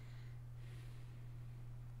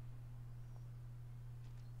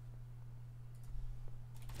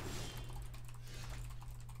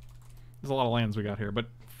 There's a lot of lands we got here, but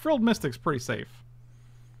Frilled Mystic's pretty safe.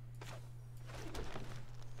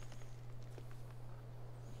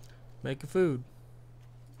 Make a food.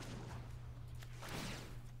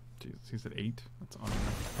 Jesus, he's at 8. That's unreal.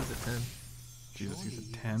 He's at 10. Jesus,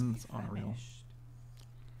 he's at 10. That's unreal.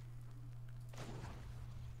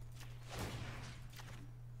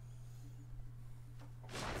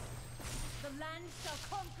 The land shall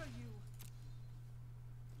conquer you.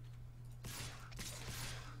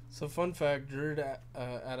 So fun fact, Druid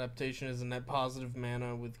adaptation is a net positive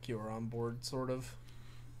mana with Kiora on board, sort of.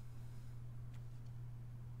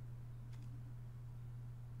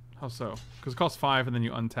 How so? Because it costs 5 and then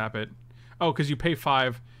you untap it. Oh, because you pay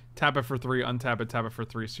 5, tap it for 3, untap it, tap it for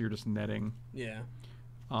 3, so you're just netting. Yeah.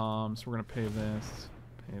 So we're gonna pay this,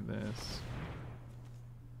 pay this.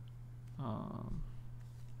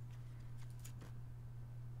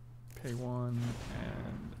 Pay 1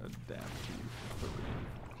 and adapt to 3.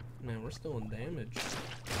 Man, we're still in damage.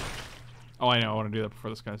 Oh, I know. I want to do that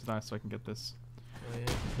before this guy's dies so I can get this Oh,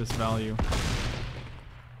 yeah. this value.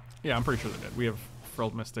 Yeah, I'm pretty sure they're dead. We have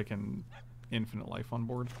Frilled Mystic and Infinite Life on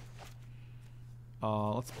board.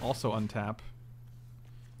 Let's also untap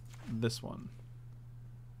this one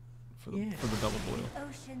for the double blue.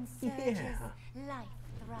 Ocean surges, Yeah. life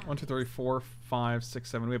thrives. 1, 2, 3, 4, 5, 6,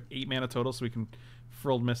 7. We have 8 mana total, so we can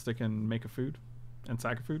Frilled Mystic and make a food and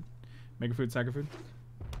sack a food. Make a food, sack a food.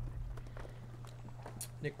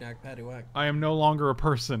 Knick knack, patty whack. I am no longer a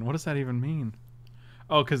person. What does that even mean?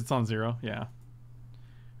 Oh, because it's on 0. Yeah.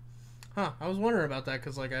 Huh, I was wondering about that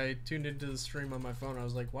because, like, I tuned into the stream on my phone. I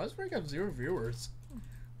was like, why does Frank have 0 viewers?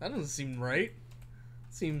 That doesn't seem right.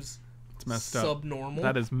 Seems It's messed up. subnormal.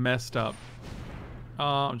 That is messed up.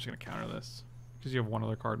 I'm just going to counter this because you have one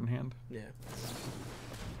other card in hand. Yeah.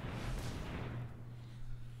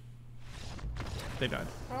 They died.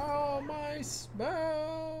 Oh, my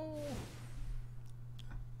spell!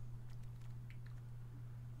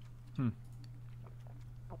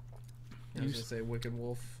 I was gonna say Wicked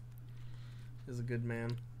Wolf is a good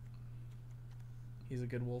man. He's a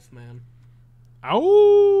good wolf man.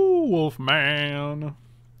 Oh, Wolfman.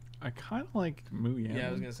 I kind of like Mu Yanling. Yeah,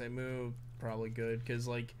 I was gonna say Moo probably good because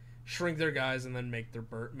like shrink their guys and then make their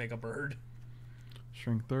make a bird.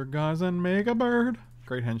 Shrink their guys and make a bird.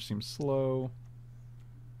 Great Henge seems slow.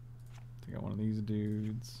 Take out one of these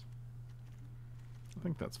dudes. I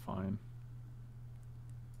think that's fine.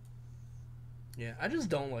 Yeah, I just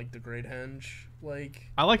don't like the Great Henge. Like,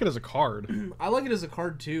 I like it as a card. I like it as a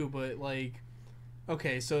card too, but like,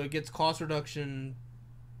 okay, so it gets cost reduction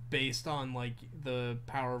based on like the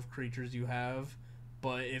power of creatures you have,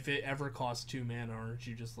 but if it ever costs 2 mana, aren't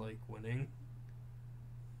you just like winning?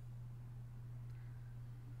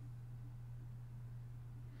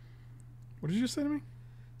 What did you just say to me?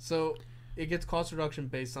 So it gets cost reduction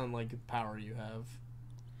based on like the power you have.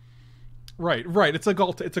 Right. It's a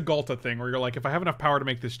Galta thing where you're like, if I have enough power to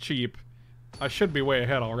make this cheap, I should be way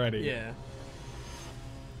ahead already. Yeah.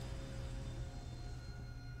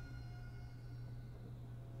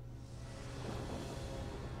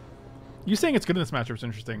 You saying it's good in this matchup is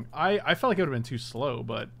interesting. I felt like it would have been too slow,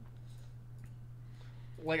 but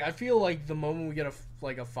Like, I feel like the moment we get a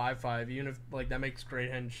 5/5, even if like that makes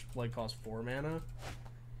Great Henge like cost 4 mana,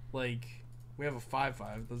 like we have a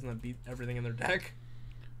 5/5, doesn't that beat everything in their deck?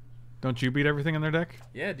 don't you beat everything in their deck?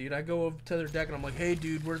 Yeah, dude, I go over to their deck and I'm like, hey,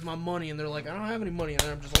 dude, where's my money? And they're like, I don't have any money. And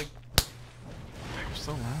then I'm just like, You're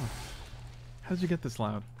so loud. How did you get this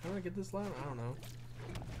loud? how did I get this loud? I don't know.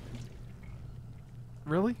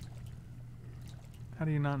 Really? How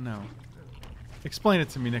do you not know? Explain it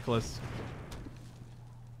to me, Nicholas.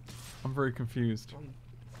 I'm very confused.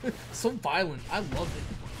 So violent. I love it.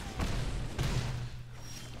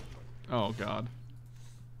 Oh, God.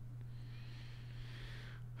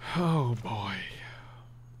 Oh, boy.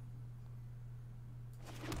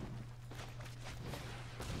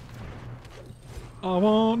 I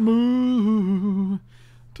want Moo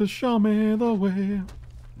to show me the way.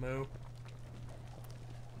 Moo.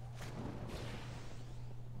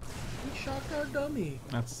 We shocked our dummy.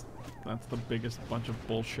 That's the biggest bunch of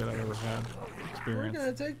bullshit I've ever had We're experienced.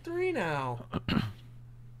 gonna take 3 now.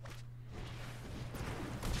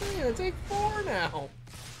 We're gonna take 4 now.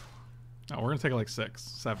 Oh, we're gonna take like 6,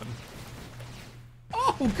 7.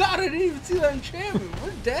 Oh god, I didn't even see that enchantment.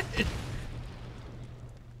 We're dead.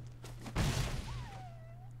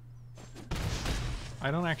 I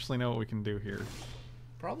don't actually know what we can do here.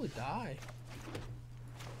 Probably die.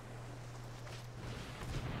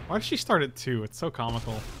 Why did she start at 2? It's so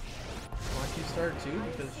comical. Why she started 2?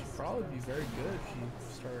 Because she'd probably be very good if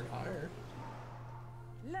she started higher.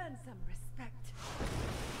 Learn some respect.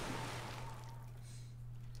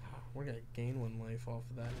 We're gonna gain 1 life off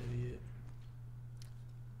of that idiot.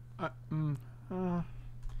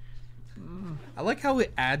 I like how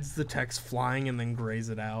it adds the text flying and then grays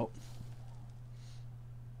it out.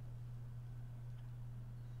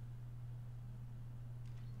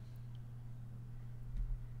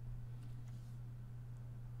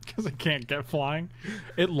 Because it can't get flying.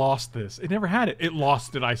 It lost this. It never had it. It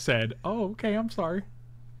lost it, I said. Oh, okay, I'm sorry.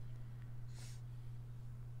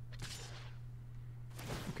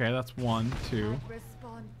 Okay, that's 1, 2. I'd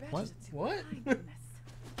respond better What? to What? kindness.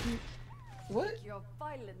 What? Your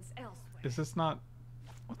violence elsewhere. Is this not...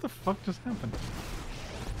 What the fuck just happened?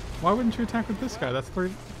 Why wouldn't you attack with this guy? That's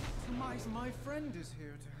 3... My friend is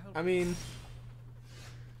here to help. I mean,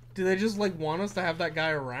 do they just like want us to have that guy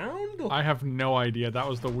around? I have no idea. That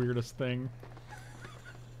was the weirdest thing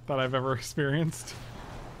that I've ever experienced.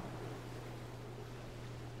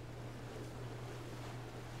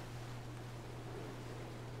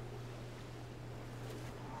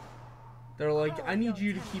 They're like, I need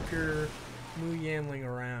you to keep your Mu Yanling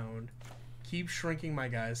around. Keep shrinking my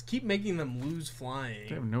guys. Keep making them lose They flying.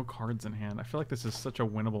 have no cards in hand. I feel like this is such a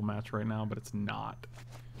winnable match right now, but it's not.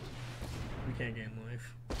 We can't gain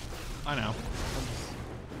life. I know.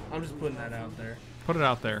 I'm just putting that out there. Put it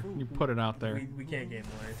out there. You put it out there. We can't gain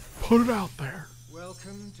life. Put it out there.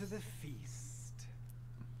 Welcome to the feast.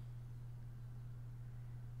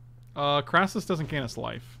 Krasis doesn't gain us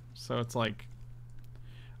life, so it's like...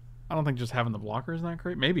 I don't think just having the blocker is that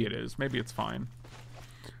great. Maybe it is. Maybe it's fine.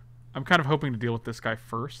 I'm kind of hoping to deal with this guy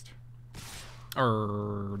first.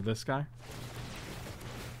 Or this guy.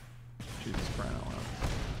 Jesus Christ out loud.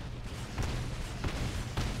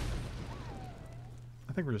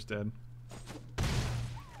 I think we're just dead.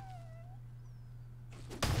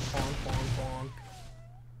 Bonk, bonk, bonk.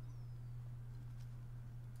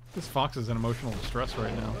 This fox is in emotional distress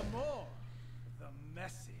right now. The more, the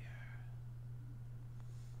messier.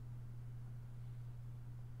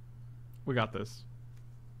 We got this.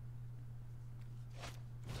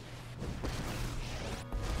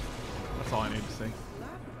 That's all I need to say.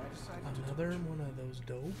 Another one of those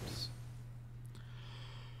dopes?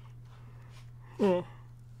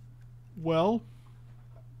 Well,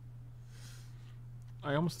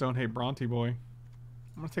 I almost don't hate Bronte Boy. I'm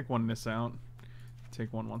gonna take one Nissa out.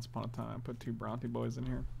 Take one Once Upon a Time. Put 2 Bronte Boys in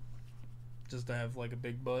here. Just to have like a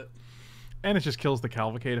big butt? And it just kills the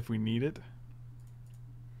Cavalcade if we need it.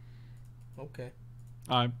 Okay.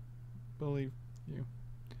 I believe you.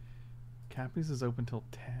 Cappy's is open till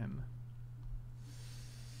 10.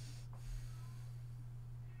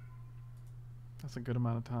 That's a good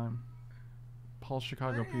amount of time. Paul's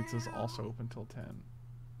Chicago Pizza is also open till 10.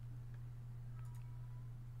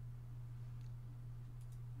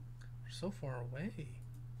 We're so far away.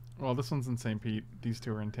 Well, this one's in St. Pete. These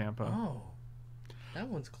 2 are in Tampa. Oh. That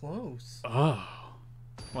one's close. Oh.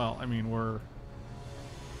 Well, I mean, we're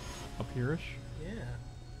up here-ish, Yeah.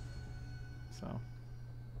 so.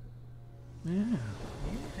 Yeah.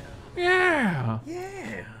 Yeah. Yeah.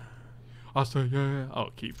 Yeah. I'll say yeah. Oh,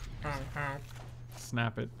 keep. Uh-huh.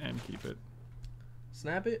 Snap it and keep it.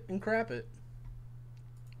 Snap it and crap it.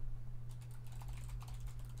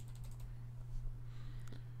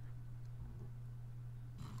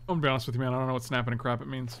 I'm gonna be honest with you, man. I don't know what snap it and crap it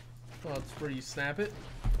means. Well, it's where you snap it,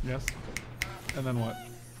 Yes. And then what?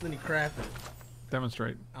 then you crap it.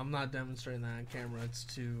 Demonstrate. I'm not demonstrating that on camera. It's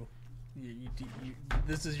too...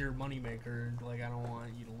 this is your moneymaker. Like, I don't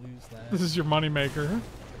want you to lose that. This is your moneymaker.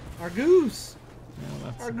 Our goose! Yeah,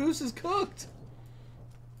 that's. Our goose is cooked!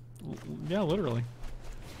 Yeah, literally.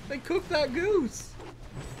 They cooked that goose!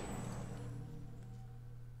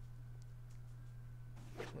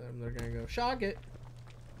 They're gonna go, shock it!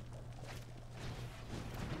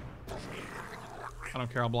 I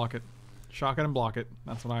don't care. I'll block it. Shock it and block it.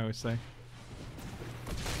 That's what I always say.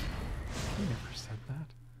 I never said that.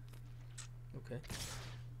 Okay.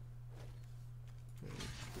 Yeah,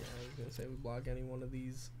 I was gonna say we block any one of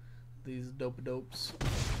these dope-a-dopes.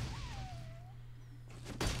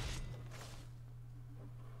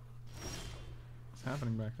 What's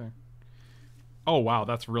happening back there? Oh, wow.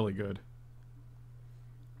 That's really good.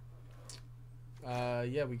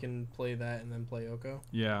 Yeah, we can play that and then play Oko.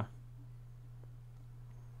 Yeah.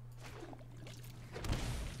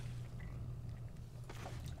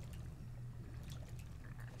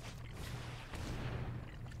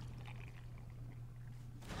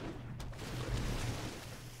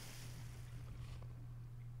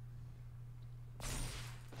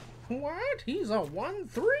 What? He's a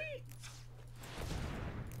 1/3?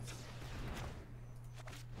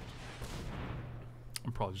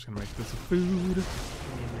 I'm probably just gonna make this a food.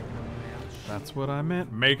 That's what I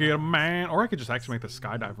meant. Make it a man. Or I could just actually make the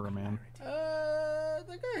Skydiver a man.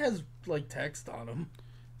 That guy has, like, text on him.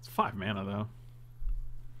 It's 5 mana, though. I'm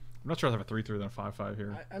not sure I have a 3/3 than a 5/5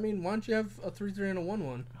 here. I mean, why don't you have a 3/3 and a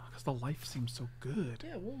 1/1? Because the life seems so good.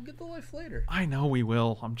 Yeah, we'll get the life later. I know we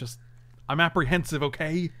will. I'm apprehensive,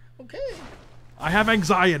 okay? Okay. I have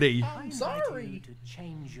anxiety. I'm You sorry. to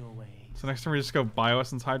change your ways. So next time we just go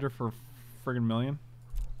Bioessence Hydra for friggin' million.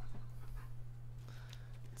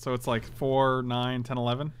 So it's like 4, 9, 10,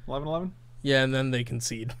 11? 11, 11? Yeah, and then they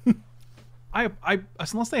concede.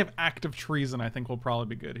 Unless they have active treason, I think we'll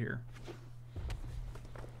probably be good here.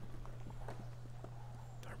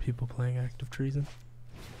 Are people playing active treason?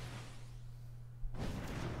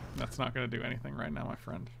 That's not going to do anything right now, my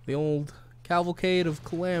friend. The old cavalcade of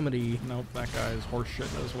calamity. Nope, that guy is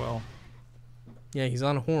horseshit as well. Yeah, he's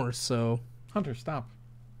on a horse, so... Hunter, stop.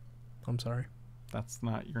 I'm sorry. That's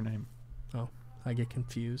not your name. Oh, I get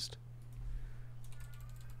confused.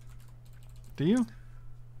 Do you?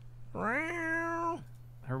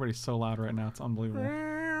 Everybody's so loud right now. It's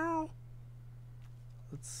unbelievable.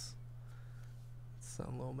 Let's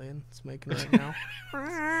sound little man. It's making right now.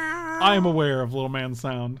 I am aware of Little Man's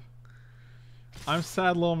sound. I'm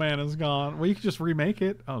sad Little Man is gone. Well, you can just remake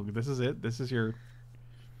it. Oh, this is it. This is your...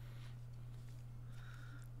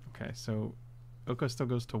 Okay, so Oko still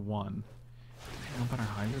goes to 1. No better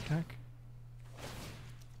Hydra tech?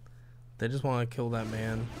 They just want to kill that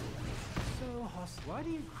man. So, Hoss, why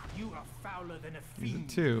do you are fouler than a He's fiend? at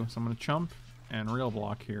 2, so I'm going to chump and real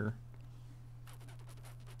block here.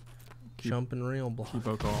 Jump and real block. Keep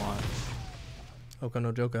Oko alive. Oko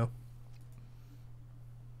no Joko.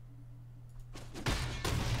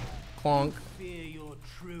 Clonk. Fear your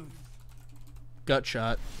truth. Gut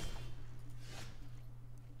shot.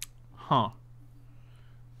 Huh.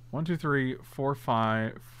 1, 2, 3, 4,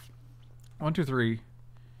 5. 1, 2, 3,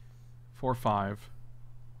 4, 5.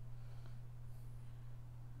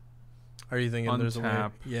 Are you thinking there's a way?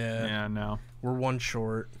 Untap. Yeah. Yeah, no. We're 1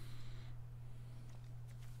 short.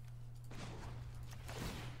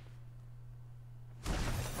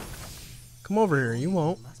 Come over here. You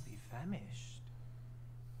won't. Must be famished.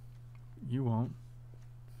 You won't.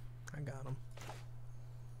 I got him.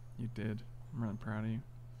 You did. I'm really proud of you.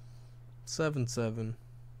 7-7.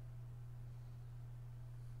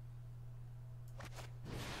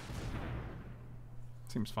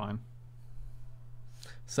 Seems fine.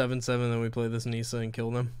 7-7. Then we play this Nissa and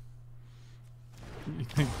kill them. You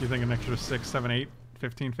think an extra 6, 7, 8,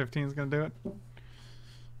 15, 15 is gonna do it?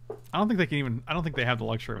 I don't think they can even. I don't think they have the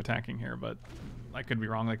luxury of attacking here, but I could be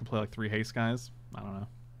wrong. They could play like 3 haste guys. I don't know.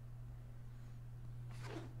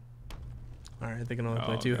 All right, they can only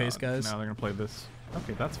play Oh, 2 God. haste guys. Now they're gonna play this.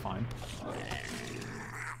 Okay, that's fine.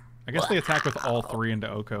 I guess they attack with all 3 into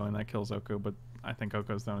Oko, and that kills Oko. But I think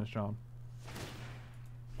Oko's done his job.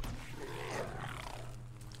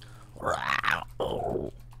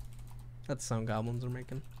 That's the sound goblins are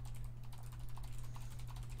making.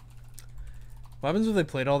 What happens if they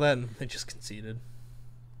played all that and they just conceded?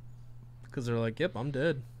 Because they're like, yep, I'm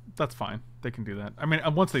dead. That's fine. They can do that. I mean,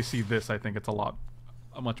 once they see this, I think it's a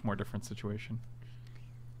much more different situation.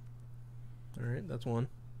 All right, that's 1.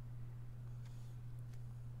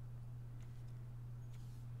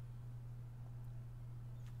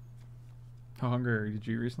 How hungry are you? Did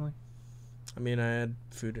you eat recently? I mean, I had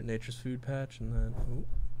food at Nature's Food Patch, and then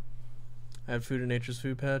I had food at Nature's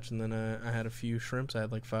Food Patch, and then I had a few shrimps. I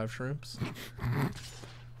had like 5 shrimps.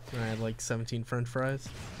 And I had like 17 French fries.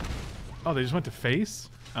 Oh, they just went to face?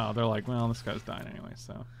 Oh, they're like, well, this guy's dying anyway,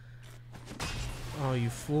 so. Oh, you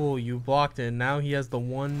fool! You blocked it. Now he has the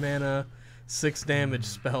 1 mana, 6 damage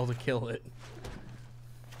spell to kill it.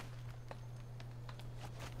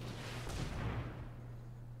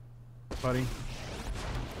 Buddy,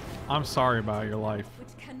 I'm sorry about your life.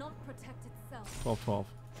 Which cannot protect itself. 12, 12.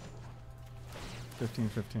 15,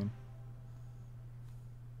 15.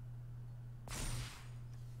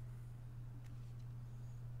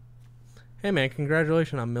 Hey man,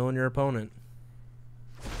 congratulations on milling your opponent.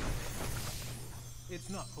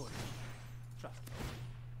 It's not poison. Trust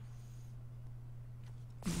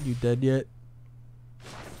me. You dead yet?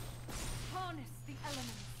 Harness the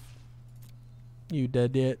elements. You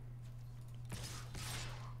dead yet?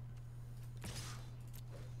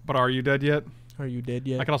 But are you dead yet? Are you dead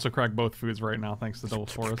yet? I can also crack both foods right now thanks to Double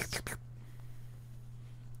Forests.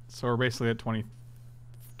 So we're basically at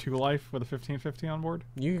 22 life with a 15-15 on board.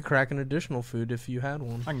 You could crack an additional food if you had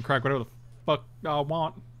one. I can crack whatever the fuck I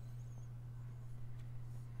want.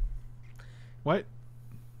 What?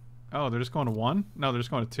 Oh, they're just going to 1? No, they're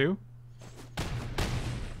just going to 2?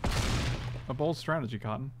 A bold strategy,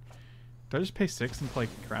 Cotton. Did I just pay 6 and play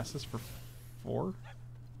Krasis for 4?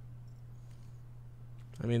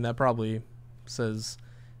 I mean, that probably says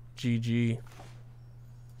GG.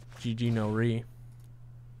 GG no re.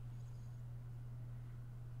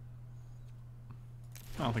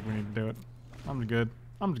 I don't think we need to do it. I'm good.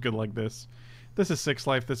 I'm good like this. This is 6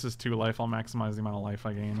 life. This is 2 life. I'll maximize the amount of life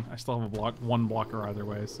I gain. I still have a 1 blocker either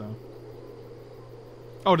way, so.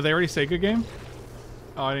 Oh, did they already say good game?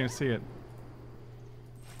 Oh, I didn't even see it.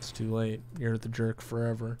 It's too late. You're the jerk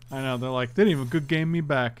forever. I know. They're like, they didn't even good game me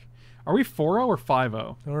back. Are we 4-0 or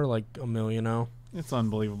 5-0? We're like a million now. It's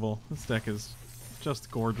unbelievable. This deck is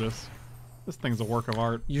just gorgeous. This thing's a work of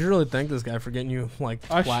art. You should really thank this guy for getting you like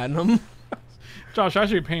I platinum. Josh, I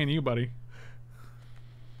should be paying you, buddy.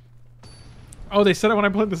 Oh, they said it when I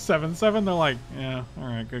played the 7-7. They're like, yeah, all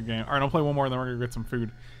right, good game. All right, I'll play one more, and then we're gonna get some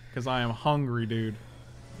food because I am hungry, dude.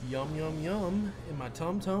 Yum yum yum in my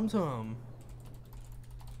tum tum tum.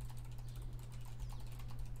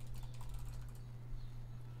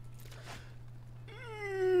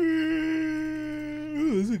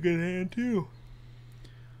 Ooh, this is a good hand too.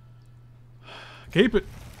 Keep it.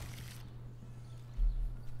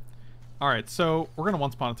 All right, so we're gonna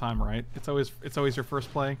Once Upon a Time, right? It's always your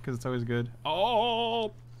first play because it's always good.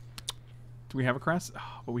 Oh, do we have a crest?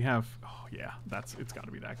 Oh, but we have. Oh yeah, it's got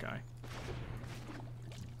to be that guy.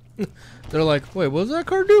 They're like, wait, what does that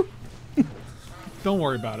card do? Don't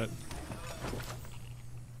worry about it.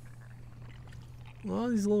 All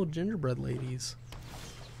these little gingerbread ladies.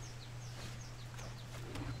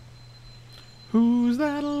 Who's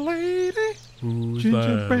that lady? Who's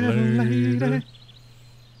Gingerbread lady.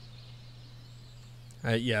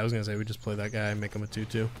 Yeah, I was gonna say we just play that guy and make him a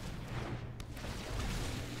 2/2.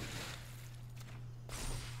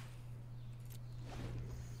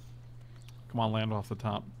 Come on, land off the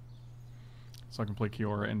top. So I can play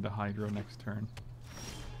Kiora into Hydro next turn.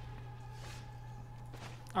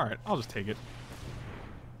 Alright, I'll just take it.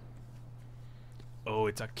 Oh,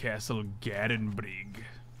 it's a Castle Garenbrig.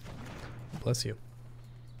 Bless you.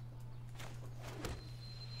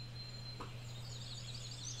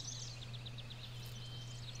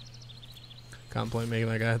 Contemplate making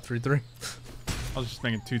that guy a 3/3. I was just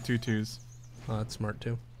making 2/2/2s. Oh, that's smart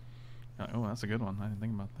too. Oh, that's a good one. I didn't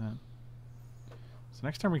think about that. So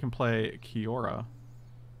next time we can play Kiora.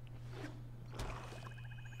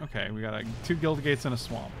 Okay, we got 2 Gilded Gates and a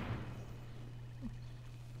Swamp.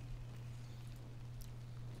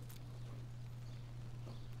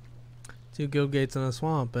 Two Guild Gates in a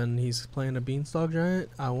swamp, and he's playing a Beanstalk Giant.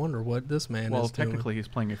 I wonder what this man Well, is doing. technically, he's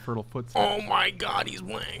playing a Fertile Footstep. Oh my God, he's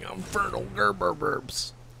playing a Fertile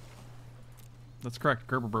Gerberburbs. That's correct,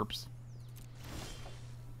 Gerber Burps.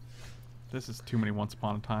 This is too many Once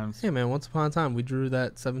Upon a Times. Hey man, once upon a time we drew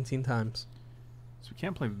that 17 times. So we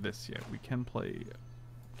can't play this yet. We can play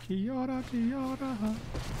Kiora, Kiora.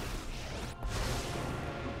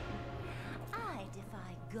 I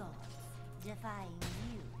defy gods. Defying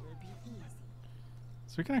you will be easy.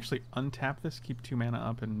 So we can actually untap this, keep 2 mana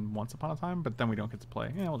up in Once Upon a Time, but then we don't get to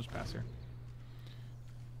play. Yeah, we'll just pass here.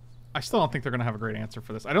 I still don't think they're going to have a great answer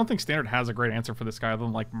for this. I don't think Standard has a great answer for this guy other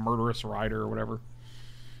than like Murderous Rider or whatever.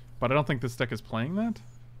 But I don't think this deck is playing that.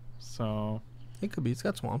 So It could be. It's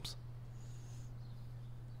got swamps.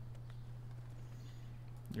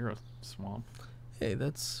 you're a swamp. Hey,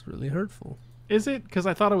 that's really hurtful. Is it? Because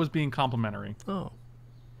I thought it was being complimentary. Oh,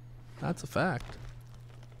 that's a fact.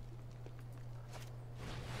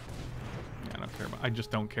 Yeah, I don't care about. I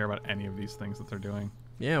just don't care about any of these things that they're doing.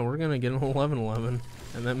 Yeah, we're gonna get an 11-11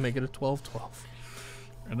 and then make it a 12-12.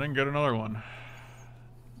 And then get another one.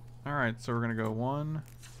 All right, so we're gonna go 1.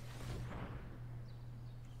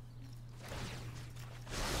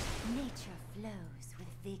 Nature flows with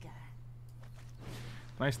vigor.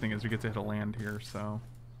 Nice thing is we get to hit a land here, so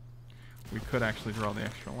we could actually draw the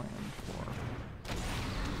extra land for.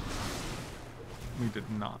 We did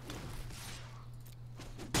not.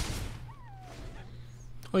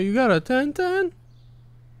 Oh, you got a 10-10?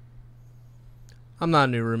 I'm not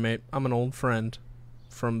a new roommate. I'm an old friend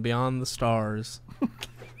from beyond the stars.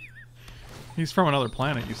 He's from another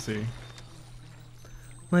planet, you see.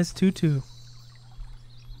 Nice 2/2.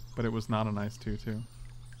 But it was not a nice 2/2.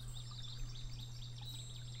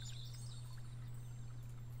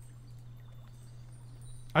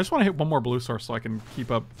 I just want to hit one more blue source so I can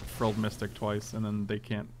keep up Frilled Mystic twice, and then they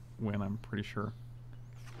can't win, I'm pretty sure.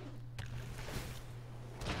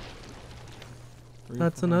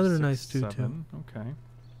 That's another nice 2/2. 7. Okay.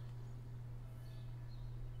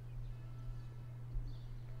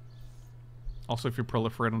 Also, if you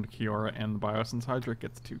proliferate onto Kiora and the Bioessence Hydra, it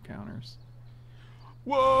gets 2 counters.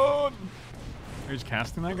 Whoa! Are you just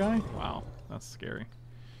casting that guy? Wow, that's scary.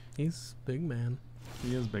 He's big man.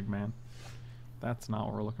 He is big man. That's not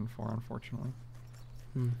what we're looking for, unfortunately.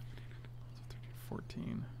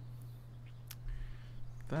 14.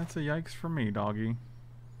 That's a yikes for me, doggy.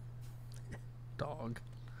 Dog.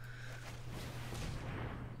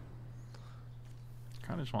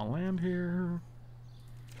 Kind of just want to land here.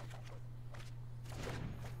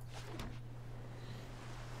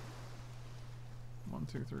 One,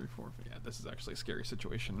 two, three, four. Yeah, this is actually a scary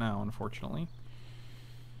situation now, unfortunately.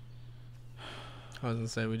 I was gonna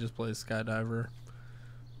say we just play Skydiver.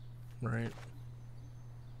 Right.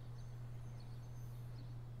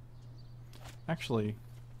 Actually,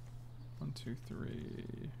 1, 2,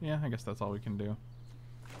 3. Yeah, I guess that's all we can do.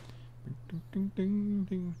 Ding, ding, ding, ding,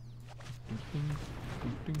 ding, ding,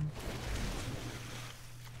 ding, ding.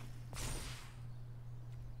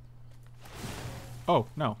 Oh,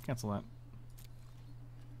 no, cancel that.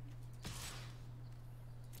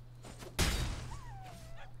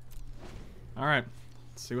 Alright,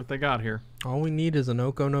 let's see what they got here. All we need is an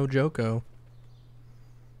Oko no Joko.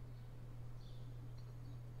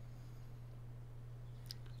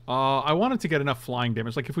 I wanted to get enough flying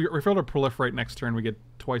damage. Like, if we fail to proliferate next turn, we get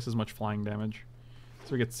twice as much flying damage.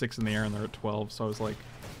 So we get 6 in the air and they're at 12, so I was like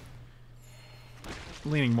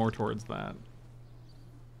leaning more towards that.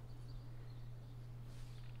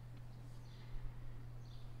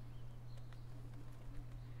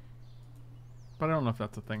 But I don't know if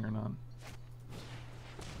that's a thing or not.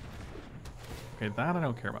 Okay, that I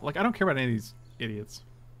don't care about. Like, I don't care about any of these idiots.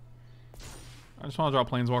 I just want to draw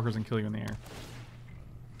planeswalkers and kill you in the air.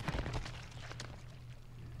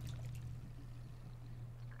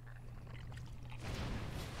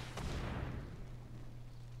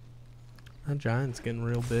 That giant's getting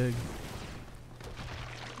real big.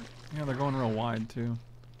 Yeah, they're going real wide, too.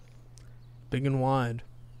 Big and wide.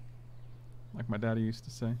 Like my daddy used to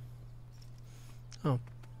say. Oh.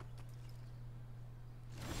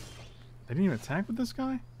 They didn't even attack with this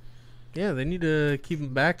guy? Yeah, they need to keep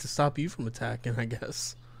him back to stop you from attacking, I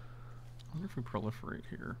guess. I wonder if we proliferate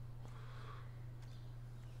here.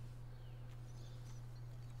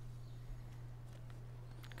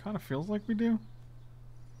 Kind of feels like we do.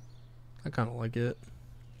 I kind of like it.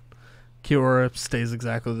 Kiora stays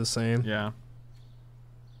exactly the same. Yeah.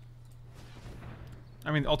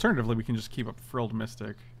 I mean, alternatively, we can just keep up Frilled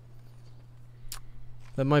Mystic.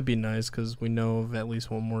 That might be nice because we know of at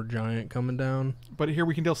least one more giant coming down. But here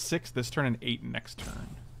we can deal 6 this turn and 8 next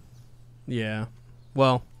turn. Yeah.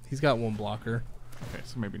 Well, he's got one blocker. Okay,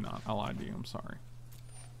 so maybe not. I lied to you. I'm sorry.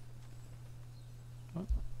 Oh,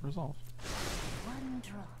 resolved. One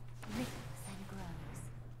drop ripples and grows.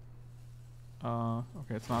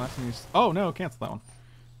 Okay, it's not asking me. Oh no, cancel that one.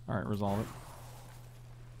 All right, resolve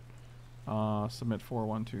it. Submit 4,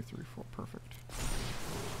 1, 2, 3, 4. Perfect.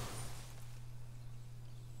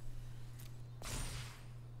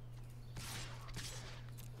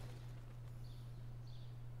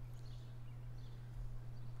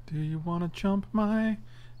 Do you want to jump my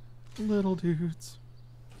little dudes?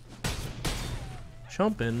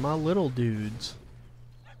 Jumping my little dudes.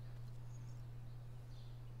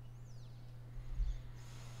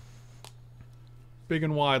 Big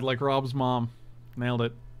and wide like Rob's mom. Nailed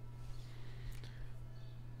it.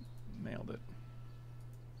 Nailed it.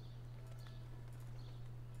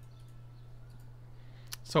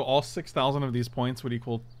 So all 6,000 of these points would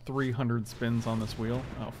equal 300 spins on this wheel?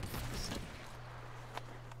 Oh, for fuck's sake.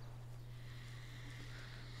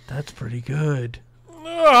 That's pretty good.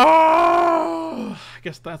 I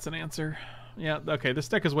guess that's an answer. Yeah, okay, this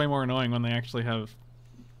deck is way more annoying when they actually have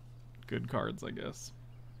good cards, I guess.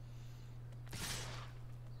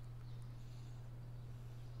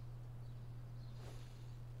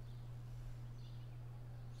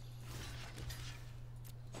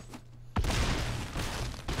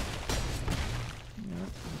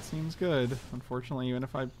 Seems good. Unfortunately, even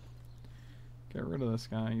if I get rid of this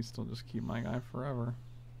guy, you still just keep my guy forever.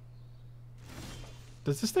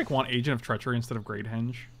 Does this deck want Agent of Treachery instead of Great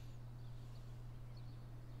Henge?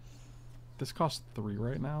 This costs 3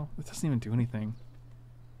 right now? It doesn't even do anything.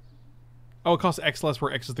 Oh, it costs X less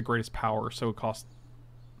where X is the greatest power, so it costs...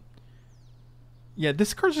 Yeah,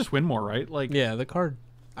 this card's just win more, right? Like, Yeah, the card,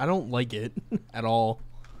 I don't like it at all.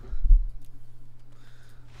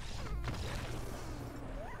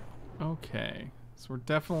 Okay, so we're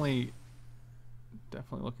definitely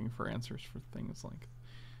looking for answers for things like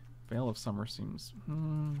Veil of Summer seems. I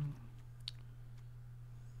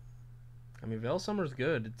mean, Veil Summer's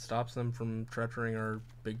good. It stops them from treacherying our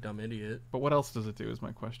big dumb idiot. But what else does it do is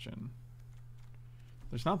my question.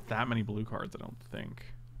 There's not that many blue cards, I don't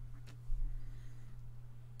think.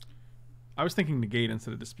 I was thinking Negate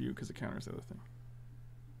instead of Dispute because it counters the other thing.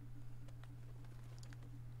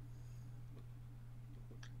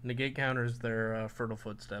 Negate counters their Fertile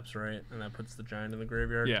Footsteps, right? And that puts the giant in the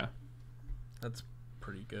graveyard. Yeah. That's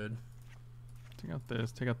pretty good. Take out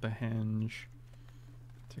this. Take out the Henge.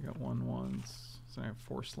 Take out 1/1s. So I have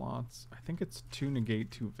 4 slots. I think it's 2 Negate,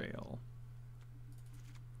 2 Veil.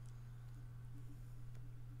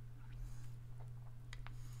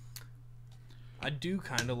 I do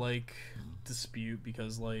kind of like Dispute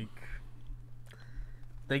because, like,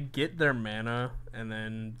 they get their mana and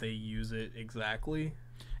then they use it exactly.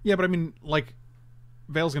 Yeah, but I mean, like,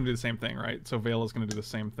 Veil's gonna do the same thing, right? So Veil is gonna do the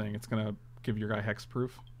same thing. It's gonna give your guy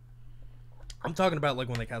hexproof. I'm talking about like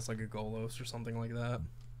when they cast like a Golos or something like that.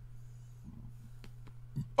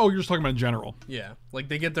 Oh, you're just talking about in general. Yeah, like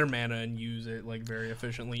they get their mana and use it like very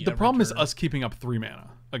efficiently. The every problem is turn. us keeping up 3 mana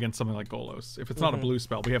against something like Golos. If it's not a blue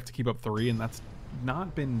spell, we have to keep up 3, and that's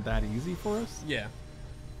not been that easy for us. Yeah.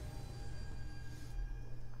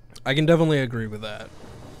 I can definitely agree with that.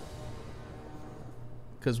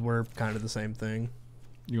 Because we're kind of the same thing.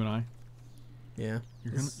 You and I. Yeah.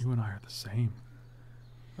 You and I are the same.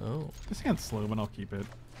 Oh. This hand's slow, but I'll keep it.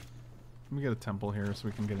 Let me get a temple here so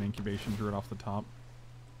we can get an Incubation Druid off the top.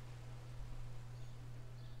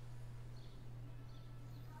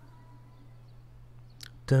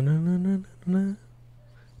 I'm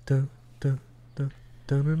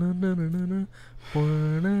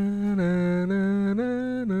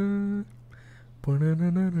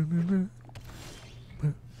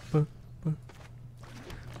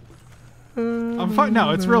fine.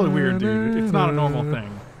 No, it's really weird, dude. It's not a normal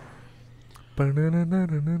thing.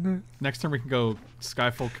 Next turn we can go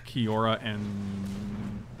Skyfolk, Kiora, and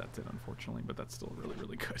that's it, unfortunately. But that's still really,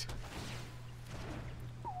 really good.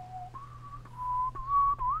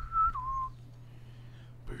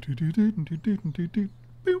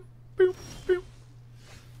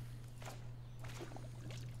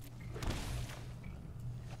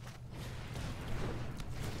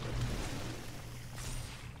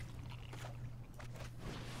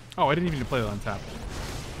 Oh, I didn't even play that untap.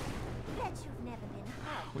 Bet you've never been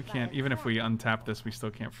hugged We by can't, a even if we cat. untap this, we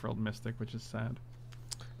still can't Frilled Mystic, which is sad.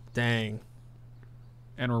 Dang.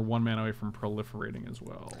 And we're 1 mana away from proliferating as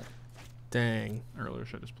well. Dang. Earlier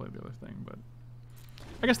should have just played the other thing, but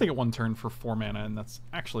I guess they get 1 turn for 4 mana, and that's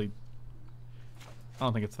actually, I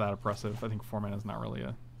don't think it's that oppressive. I think 4 mana is not really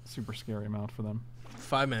a super scary amount for them.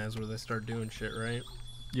 5 mana is where they start doing shit, right?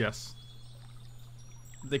 Yes.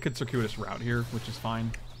 They could circuitous route here, which is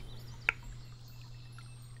fine.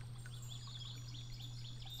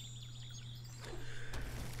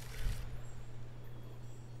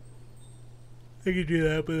 They could do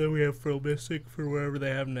that, but then we have Frilled Mystic for wherever they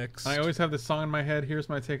have next. I always have this song in my head. Here's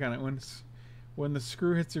my take on it. When the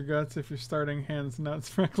screw hits your guts, if you're starting hands nuts,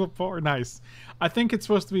 Frank Lepore. Nice. I think it's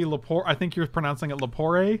supposed to be Lepore. I think you're pronouncing it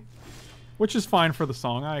Lepore, which is fine for the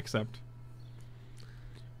song. I accept.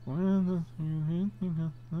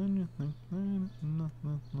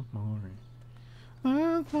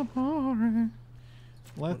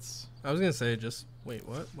 Let's. I was gonna say just wait.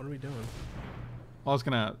 What? What are we doing? I was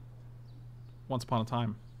gonna. Once upon a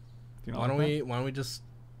time. Do you know Why don't we just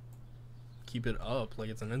keep it up like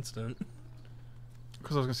it's an instant?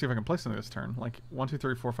 Because I was gonna see if I can play something this turn. Like 1, 2,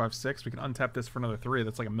 3, 4, 5, 6. We can untap this for another 3.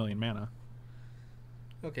 That's like 1,000,000 mana.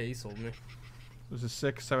 Okay, you sold me. This is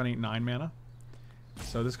 6, 7, 8, 9 mana.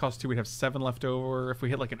 So this costs 2. We'd have 7 left over. If we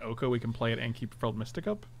hit like an Oko, we can play it and keep Frilled Mystic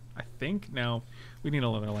up. I think. No, we need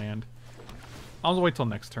another land. I'll wait till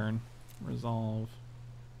next turn. Resolve.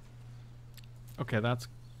 Okay, that's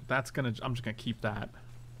gonna. I'm just gonna keep that.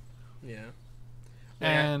 Yeah.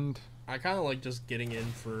 And I kind of like just getting in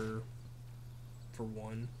for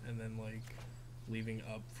 1 and then like leaving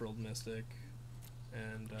up Frilled Mystic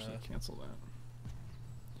and actually cancel that.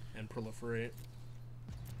 and proliferate.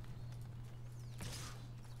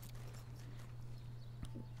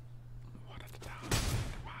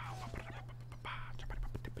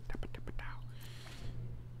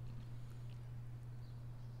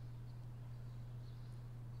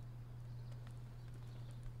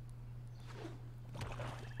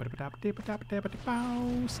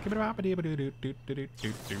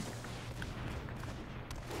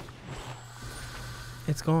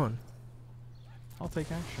 It's gone. I'll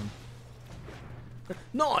take action.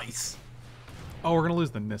 Nice. Oh, we're gonna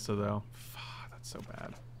lose the Nissa though. That's so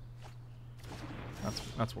bad.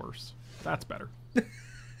 That's worse. That's better.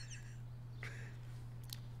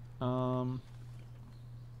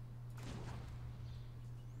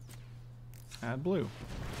 Add blue.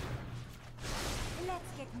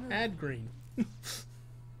 Let's get moving. Add green.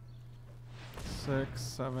 6,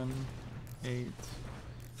 7, 8,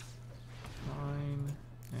 9,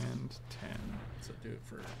 and 10. So do it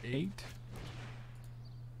for 8. 8.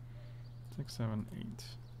 6, 7, 8.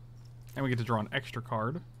 And we get to draw an extra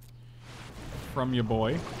card from your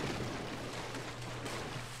boy.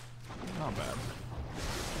 Not bad.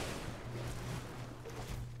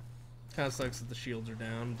 Kind of sucks that the shields are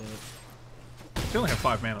down, but They only have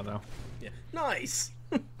 5 mana though. yeah. Nice.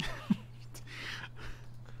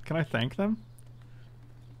 Can I thank them?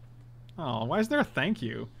 Oh, why is there a thank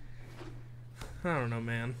you? I don't know,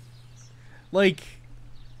 man. Like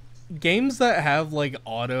games that have like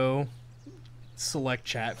auto select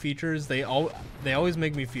chat features, they always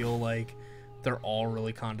make me feel like they're all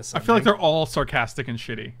really I condescending. feel like they're all sarcastic and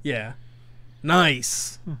shitty. Yeah.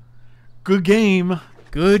 Nice. Good game.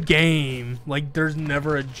 Good game. Like, there's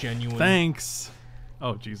never a genuine... Thanks.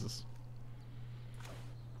 Oh, Jesus.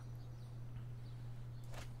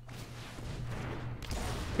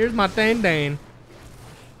 Here's my Dane.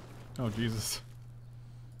 Oh, Jesus.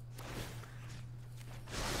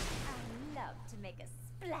 I love to make a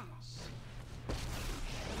splash.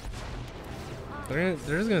 They're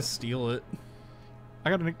just gonna steal it. I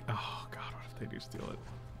got to... Oh, God, what if they do steal it?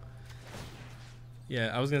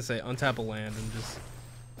 Yeah, I was gonna say untap a land and just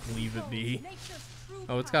leave it be.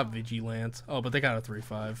 Oh, it's got Vigilance. Oh, but they got a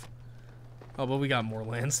 3/5. Oh, but we got more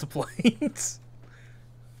lands to play.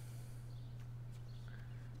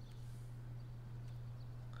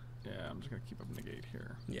 Yeah, I'm just going to keep up Negate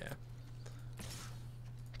here. Yeah.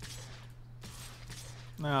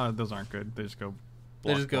 No, those aren't good. They just go...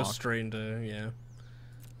 They just go block. straight into, yeah.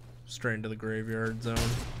 Straight into the graveyard zone.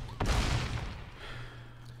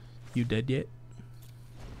 You dead yet?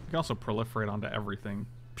 You can also proliferate onto everything.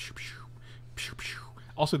 Pew, pew, pew, pew.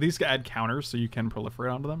 Also, these add counters, so you can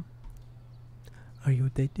proliferate onto them. Are you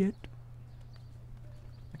dead yet?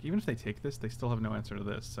 Like, even if they take this, they still have no answer to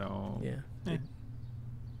this, so... Yeah. Eh. Are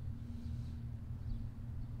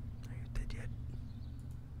you dead yet?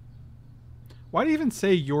 Why do you even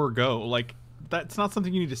say your go? Like, that's not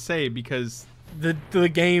something you need to say because... The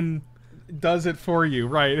game does it for you,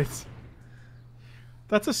 right?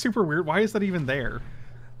 That's a super weird... Why is that even there?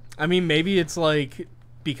 I mean, maybe it's like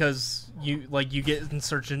because you get in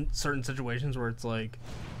certain situations where it's like,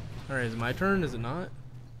 all right, is it my turn? Is it not?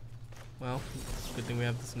 Well, it's a good thing we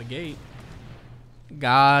have this negate.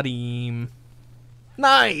 Got him.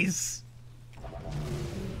 Nice.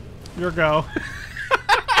 Your go.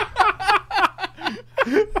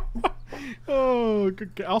 Oh,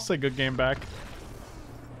 good, I'll say good game back.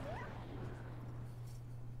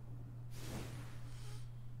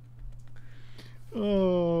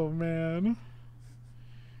 Oh, man.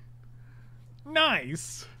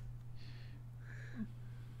 Nice.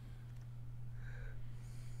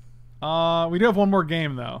 We do have one more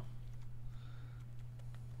game, though.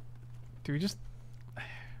 Do we just...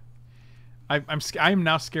 I'm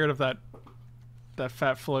now scared of that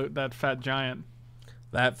fat float, that fat giant.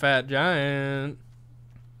 That fat giant.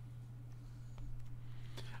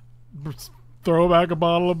 Throw back a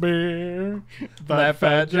bottle of beer. That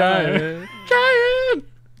fat giant. Giant.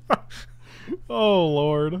 Oh,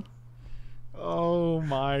 Lord. Oh,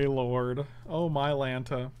 my Lord. Oh, my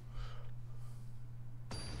Lanta.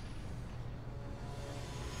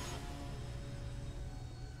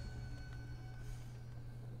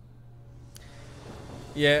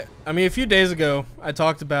 Yeah, I mean, a few days ago, I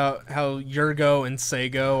talked about how Yurgo and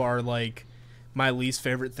Sego are, like, my least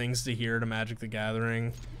favorite things to hear at a Magic the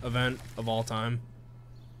Gathering event of all time.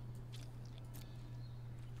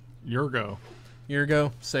 Yurgo.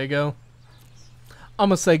 Yurgo, Sego.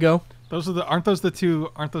 I'm a Sego. Aren't those the two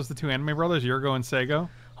anime brothers, Yurgo and Sego?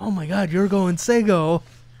 Oh my god, Yurgo and Sego.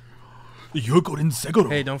 Yurgo and Sego.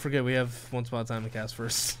 Hey, don't forget we have Once Upon a Time to cast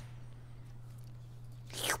first.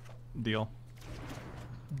 Deal.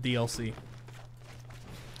 DLC.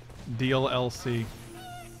 DLC.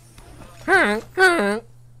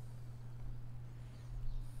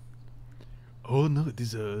 Oh no, it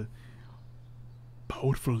is a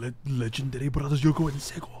powerful legendary brothers Yurgo and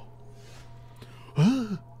Sego.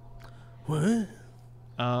 Huh? What?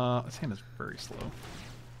 This hand is very slow.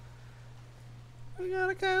 We got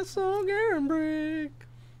a Castle Garenbrig.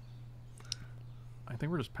 I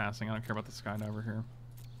think we're just passing. I don't care about the Skydiver here.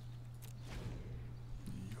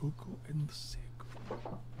 Yurgo and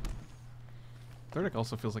Sego. Third deck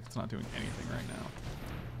also feels like it's not doing anything right now.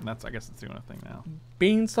 And that's, I guess it's doing a thing now.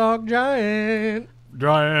 Beanstalk Giant.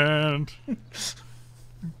 Giant!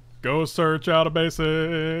 Go search out a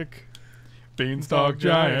basic. Beanstalk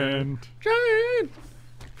Giant. Giant.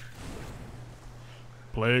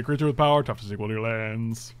 Play a creature with power, toughness equal to your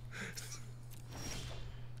lands.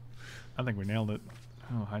 I think we nailed it.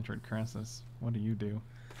 Oh, Hydroid Krasis. What do you do?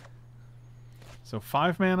 So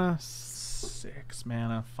 5 mana, 6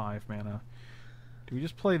 mana, 5 mana. Do we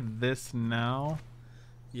just play this now?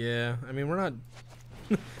 Yeah, I mean, we're not...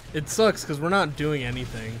 It sucks because we're not doing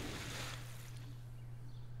anything.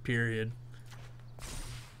 Period.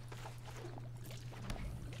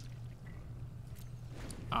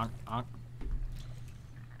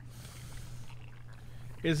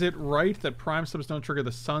 Is it right that prime subs don't trigger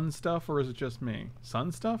the sun stuff, or is it just me?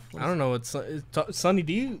 Sun stuff? I don't know. It's Sunny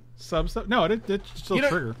D. Sub stuff? No, it still You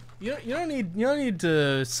don't- trigger. You don't need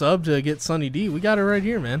to sub to get Sunny D. We got it right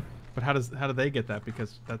here, man. But how do they get that?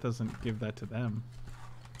 Because that doesn't give that to them.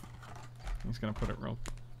 He's gonna put it real.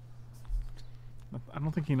 I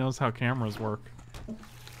don't think he knows how cameras work.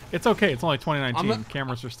 It's okay. It's only 2019.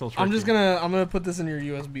 Cameras are still tricky. I'm gonna put this in your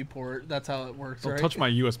USB port. That's how it works. Don't right? touch my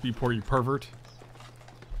USB port, you pervert.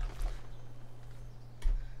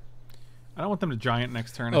 I don't want them to giant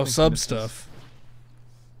next turn. Oh, sub stuff.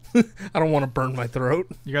 I don't want to burn my throat.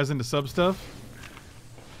 You guys into sub stuff?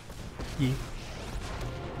 Yeah. Seek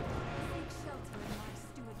shelter in my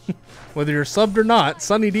stewardship. Whether you're subbed or not,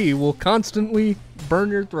 Sunny D will constantly burn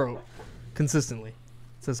your throat. Consistently.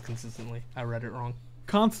 It says consistently. I read it wrong.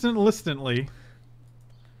 Constantly.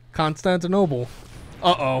 Constantinople.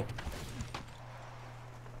 Uh-oh.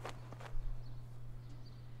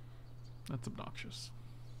 That's obnoxious.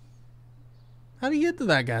 How do you get to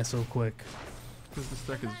that guy so quick? Because this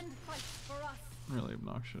deck is Land fights for us. really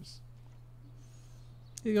obnoxious.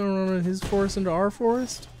 You gonna run his forest into our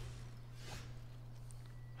forest?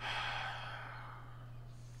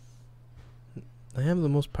 They have the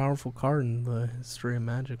most powerful card in the history of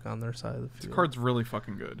Magic on their side of the field. This card's really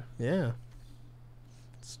fucking good. Yeah.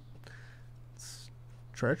 It's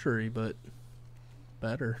treachery, but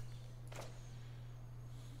better.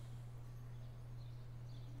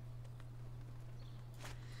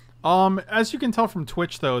 As you can tell from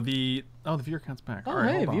Twitch, though, the viewer count's back. Oh, All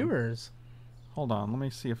right, hey, hold on. viewers. Hold on, let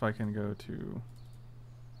me see if I can go to.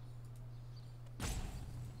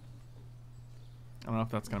 I don't know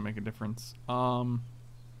if that's gonna make a difference.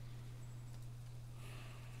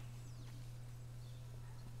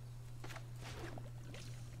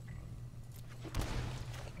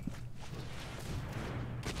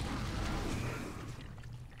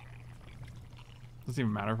 Doesn't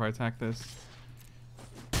even matter if I attack this.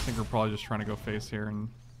 I think we're probably just trying to go face here,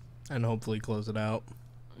 and hopefully close it out.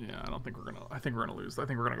 yeah, I don't think we're gonna. I think we're gonna lose. I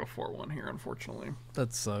think we're gonna go 4-1 here, unfortunately.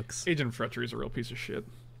 That sucks. Agent of Treachery is a real piece of shit.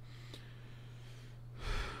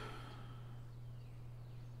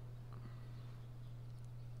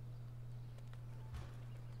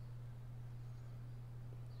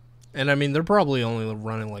 And I mean, they're probably only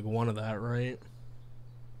running like one of that, right?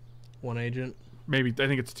 One agent. Maybe, I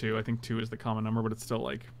think it's 2. I think 2 is the common number, but it's still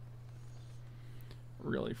like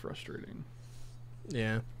really frustrating.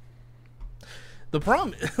 Yeah. The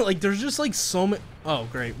problem, like, there's just like so many. Oh,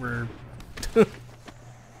 great, we're.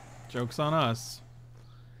 Joke's on us.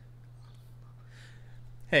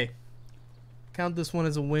 Hey, count this one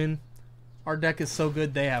as a win. Our deck is so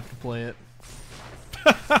good they have to play it.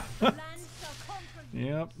 Land shall conquer you.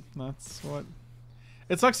 Yep, that's what.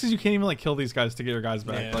 It sucks because you can't even like kill these guys to get your guys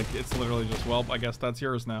back. Yeah. Like it's literally just, well, I guess that's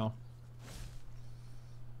yours now.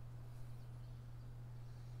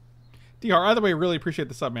 DR, either way, really appreciate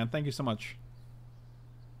the sub, man. Thank you so much.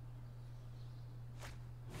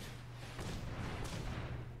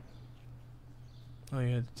 Oh,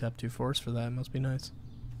 you had to tap 2 force for that. Must be nice.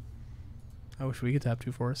 I wish we could tap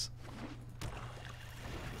 2 force.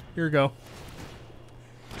 Here we go.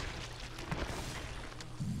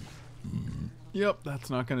 Yep, that's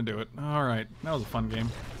not gonna do it. All right, that was a fun game,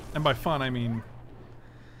 and by fun I mean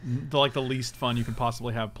the least fun you can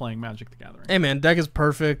possibly have playing Magic the Gathering. Hey man, deck is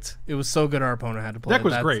perfect. It was so good our opponent had to play. Deck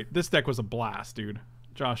was great. This deck was a blast, dude.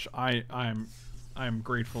 Josh, I'm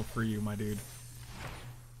grateful for you, my dude.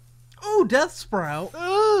 Ooh, Death Sprout.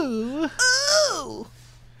 Ooh. Ooh.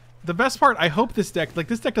 The best part, I hope this deck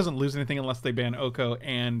doesn't lose anything unless they ban Oko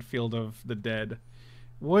and Field of the Dead,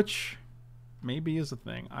 which maybe is a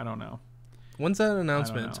thing. I don't know. When's that know.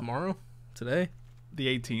 announcement? Tomorrow? Today? The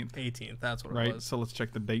 18th. 18th. That's what it Right, was. so let's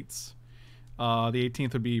check the dates. The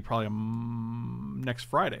 18th would be probably next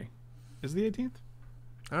Friday. Is it the 18th?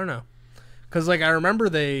 I don't know. Cause like I remember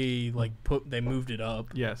they moved it up.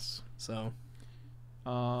 Yes. So.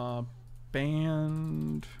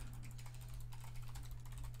 Banned.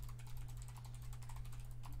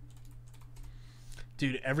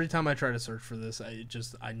 Dude, every time I try to search for this, I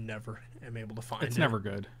never am able to find it. It's never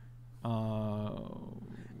good.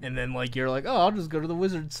 And then like you're like, oh, I'll just go to the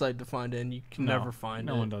wizard site to find it, and you can never find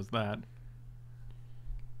it. No one does that.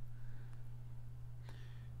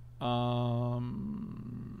 Blah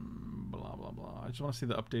blah blah. I just want to see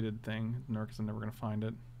the updated thing, because I'm never gonna find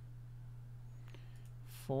it.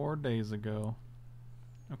 4 days ago.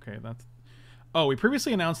 Okay, that's. Oh, we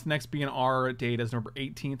previously announced the next BNR date as November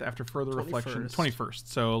 18th after further reflection. 21st.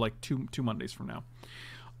 So like two Mondays from now.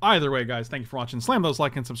 Either way, guys, thank you for watching. Slam those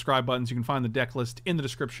like and subscribe buttons. You can find the deck list in the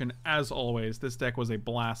description. As always, this deck was a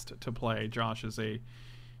blast to play.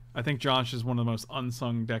 I think Josh is one of the most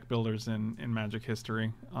unsung deck builders in Magic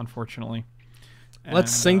history, unfortunately.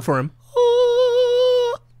 Let's sing for him.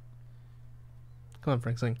 Come on,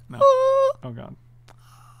 Frank, sing. No. Oh, God.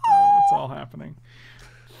 It's all happening.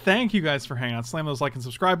 Thank you guys for hanging out. Slam those like and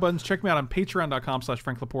subscribe buttons. Check me out on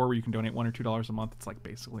patreon.com/FrankLepore, where you can donate $1 or $2 a month. It's like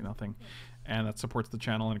basically nothing. And that supports the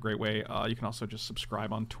channel in a great way. You can also just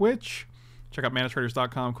subscribe on Twitch. Check out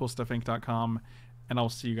manatraders.com, coolstuffinc.com. And I'll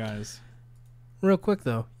see you guys Real quick,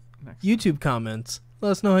 though. next. YouTube comments. Let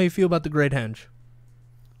us know how you feel about the Great Henge.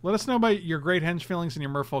 Let us know about your Great Henge feelings and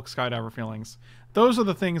your Merfolk Skydiver feelings. Those are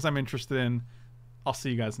the things I'm interested in. I'll see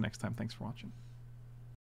you guys next time. Thanks for watching.